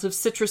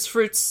citrus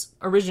fruits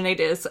originate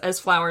as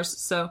flowers.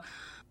 So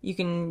you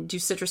can do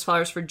citrus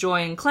flowers for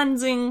joy and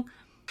cleansing.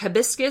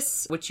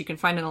 Hibiscus, which you can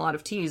find in a lot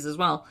of teas as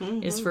well,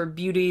 is for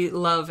beauty,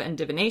 love, and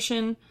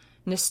divination.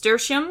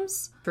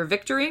 Nasturtiums for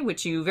victory,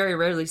 which you very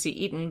rarely see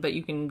eaten, but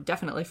you can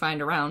definitely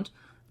find around.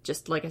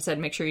 Just like I said,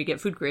 make sure you get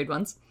food grade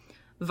ones.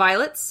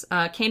 Violets,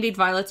 candied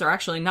violets are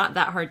actually not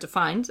that hard to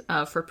find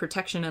for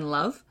protection and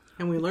love.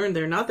 And we learned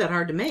they're not that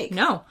hard to make.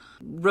 No.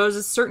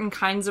 Roses, certain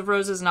kinds of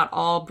roses, not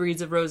all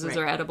breeds of roses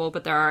are edible,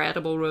 but there are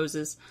edible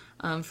roses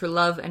for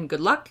love and good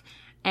luck.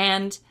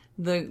 And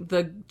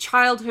the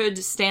childhood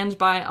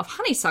standby of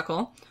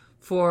honeysuckle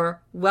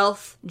for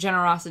wealth,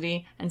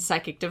 generosity, and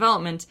psychic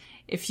development.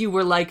 If you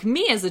were like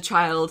me as a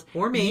child,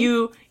 or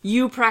me,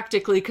 you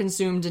practically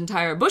consumed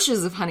entire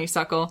bushes of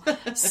honeysuckle.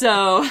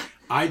 So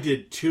I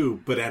did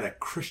too, but at a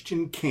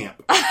Christian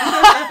camp.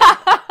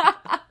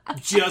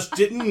 Just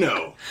didn't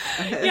know.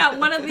 Yeah,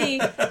 one of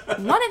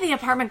the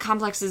apartment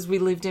complexes we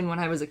lived in when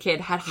I was a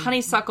kid had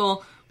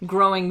honeysuckle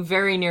growing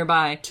very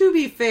nearby. To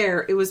be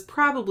fair, it was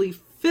probably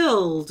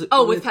filled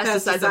with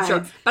pesticides, I'm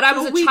sure. But I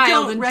was a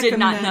child and did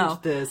not know.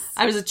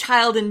 I was a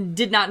child and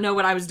did not know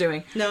what I was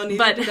doing. No,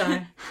 neither did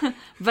I.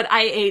 But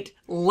I ate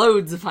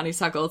loads of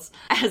honeysuckles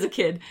as a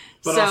kid.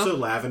 But also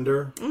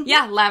lavender.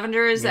 Yeah,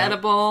 lavender is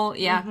edible.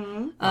 Yeah.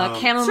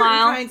 Chamomile. Certain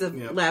kinds of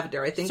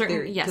lavender, I think.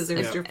 Yes.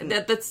 There's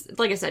different. That's,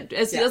 like I said,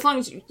 as long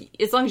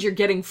as you're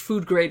getting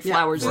food grade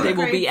flowers, they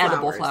will be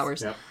edible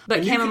flowers. Yep. But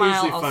and chamomile you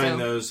can usually also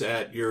find those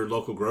at your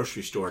local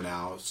grocery store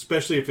now,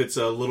 especially if it's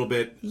a little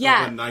bit of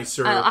a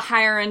nicer, a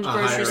higher end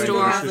grocery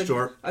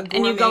store.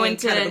 And you go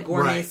into kind of a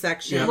gourmet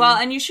section. Yeah. Well,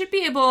 and you should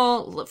be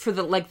able for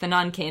the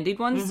non-candied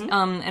ones.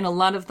 And a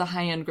lot of the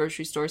high end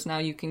grocery stores now,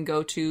 you can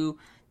go to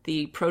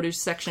the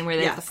produce section where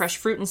they have the fresh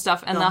fruit and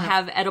stuff, and they'll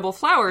have edible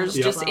flowers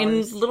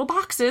in little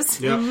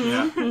boxes.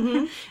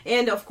 Yep.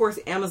 And of course,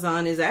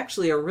 Amazon is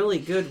actually a really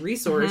good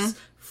resource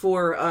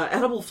for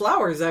edible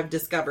flowers. I've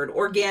discovered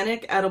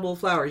organic edible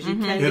flowers. You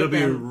can It'll get be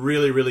them.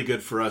 really, really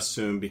good for us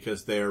soon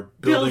because they are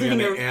building an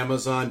Building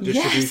Amazon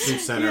distribution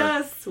center.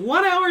 Yes,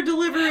 1 hour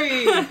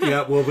delivery.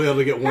 Yeah, we'll be able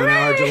to get 1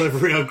 hour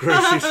delivery of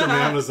groceries from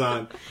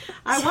Amazon.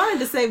 I wanted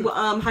to say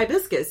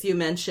hibiscus. You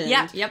mentioned.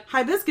 Yeah, yep.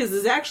 Hibiscus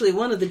is actually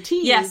one of the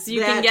teas. Yes, you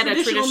can that get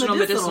a traditional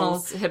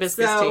medicinals.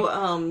 hibiscus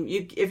So,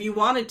 if you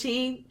want a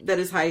tea that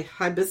is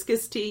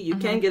hibiscus tea, you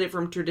can get it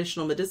from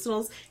traditional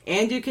medicinals,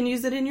 and you can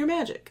use it in your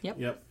magic.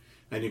 Yep.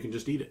 And you can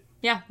just eat it.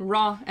 Yeah,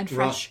 raw and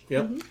fresh. Raw.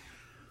 Yep.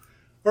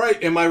 All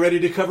right, am I ready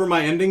to cover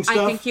my ending stuff?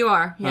 I think you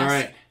are. Yes. All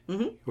right.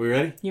 We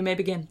ready? You may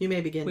begin. You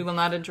may begin. We will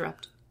not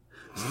interrupt.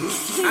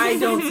 I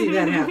don't see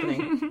that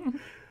happening.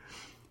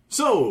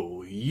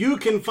 So, you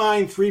can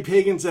find Three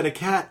Pagans and a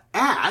Cat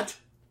at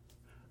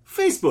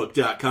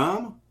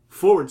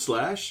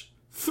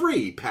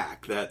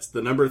facebook.com/3pack. That's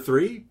the number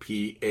 3,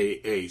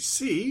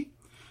 PAAC.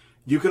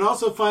 You can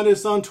also find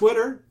us on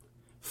Twitter,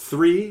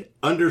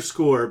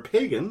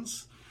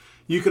 3_pagans.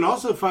 You can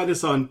also find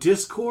us on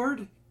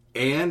Discord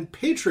and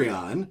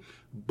Patreon.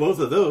 Both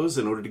of those,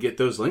 in order to get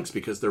those links,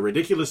 because they're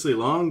ridiculously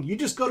long, you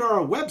just go to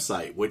our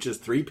website, which is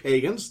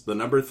 3pagans, the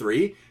number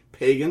 3,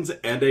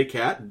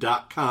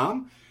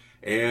 pagansandacat.com,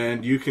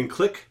 and you can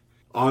click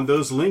on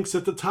those links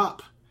at the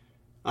top.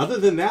 Other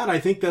than that, I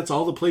think that's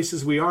all the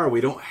places we are. We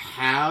don't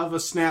have a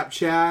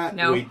Snapchat.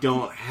 No. We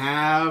don't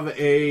have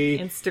a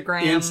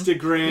Instagram.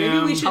 Maybe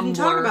we shouldn't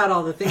talk Tumblr. about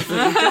all the things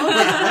that we don't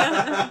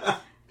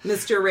have.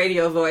 Mr.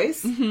 Radio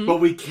Voice. But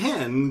we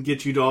can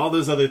get you to all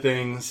those other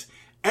things.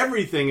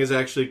 Everything is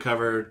actually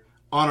covered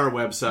on our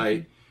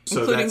website. So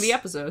Including that's the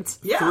episodes.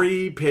 Yeah.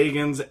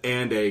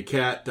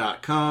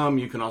 3pagansandAcat.com.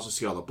 You can also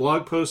see all the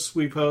blog posts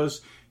we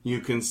post. You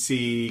can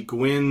see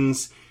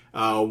Gwen's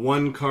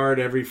one card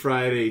every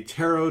Friday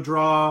tarot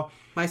draw.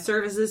 My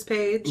services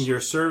page.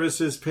 Your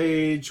services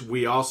page.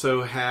 We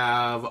also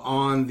have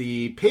on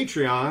the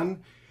Patreon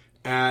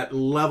at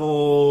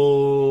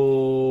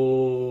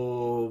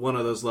level... one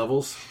of those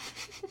levels.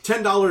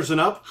 $10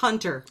 and up.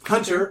 Hunter.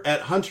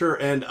 At Hunter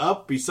and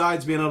up.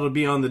 Besides being able to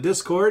be on the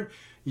Discord,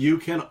 you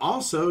can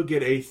also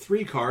get a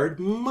 3-card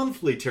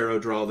monthly tarot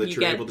draw that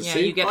you're able to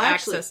see. You get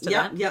access to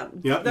that. Yep,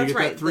 That's you get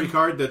right. that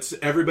 3-card that's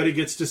everybody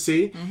gets to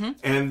see.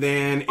 And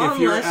then if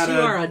you're Unless at you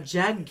are a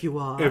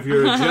jaguar. if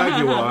you're a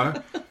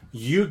Jaguar,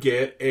 you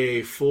get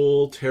a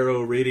full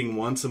tarot reading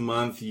once a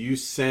month. You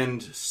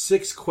send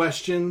 6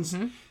 questions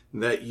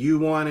that you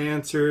want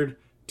answered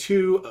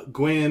to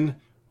Gwen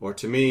or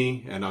to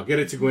me, and I'll get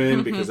it to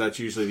Gwen because that's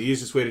usually the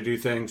easiest way to do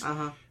things.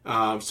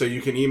 So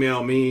you can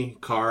email me,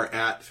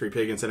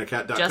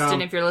 car@3pagansandAcat.com.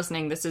 Justin, if you're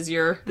listening, this is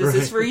your... This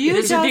is for you,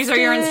 These are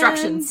your Justin.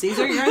 instructions. These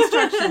are your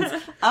instructions.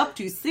 Up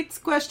to 6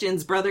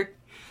 questions, brother.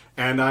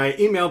 And I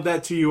emailed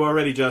that to you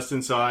already,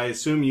 Justin, so I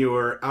assume you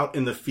are out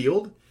in the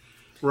field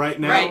right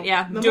now. Right,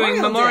 yeah.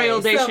 Doing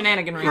Memorial Day So,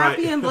 shenaniganry.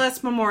 Happy and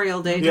blessed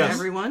Memorial Day to Yes.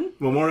 everyone.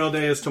 Memorial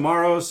Day is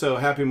tomorrow, so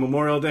happy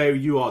Memorial Day.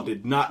 You all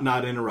did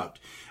not interrupt.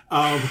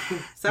 Sorry.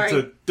 It's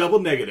a double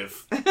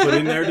negative put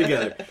in there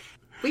together.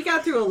 We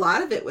got through a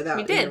lot of it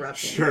without did.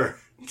 interrupting. Sure.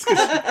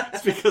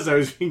 It's because I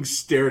was being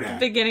stared at.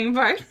 Beginning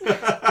part.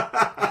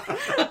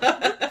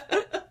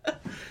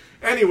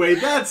 Anyway,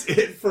 that's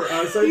it for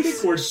us. I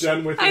think we're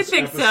done with this I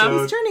think so.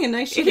 episode. He's turning a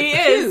nice shade He of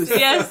is. hues.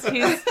 Yes,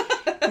 he's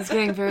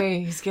getting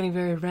very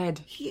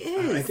red. He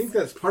is. I think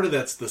that's part of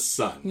that's the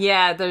sun.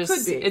 Yeah, there's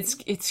Could be.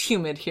 it's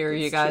humid here,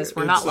 you guys.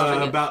 We're It's not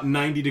loving it. about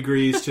 90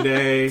 degrees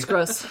today. It's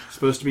gross.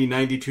 Supposed to be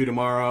 92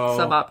 tomorrow.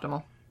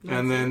 Suboptimal.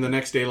 And then the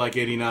next day like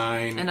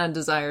 89. An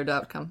undesired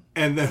outcome.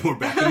 And then we're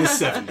back in the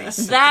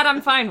 70s. That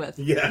I'm fine with.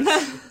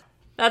 Yes.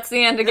 That's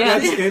the end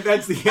again.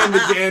 That's the end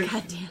again.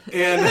 God damn it.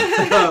 And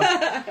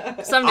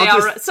Someday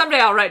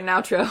I'll write an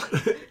outro.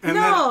 and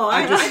No,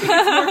 I think it's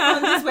more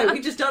fun this way. We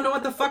just don't know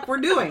what the fuck we're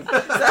doing.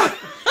 So,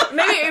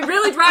 Maybe it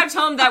really drives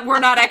home that we're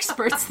not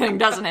experts thing,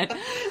 doesn't it?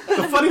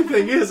 the funny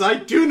thing is, I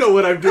do know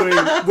what I'm doing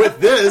with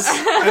this,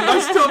 and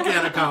I still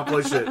can't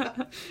accomplish it.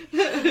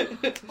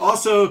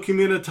 Also,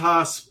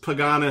 Communitas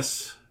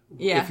Paganis.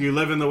 Yeah. If you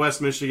live in the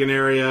West Michigan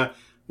area,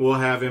 we'll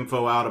have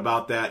info out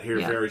about that here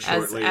very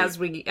shortly As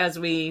we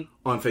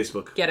on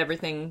Facebook. get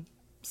everything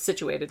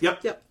situated.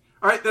 Yep.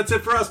 All right, that's it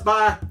for us.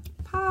 Bye.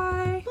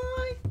 Bye.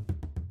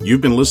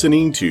 You've been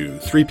listening to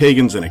Three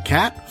Pagans and a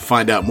Cat.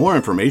 Find out more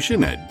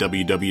information at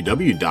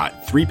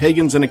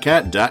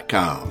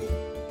www.threepagansandacat.com.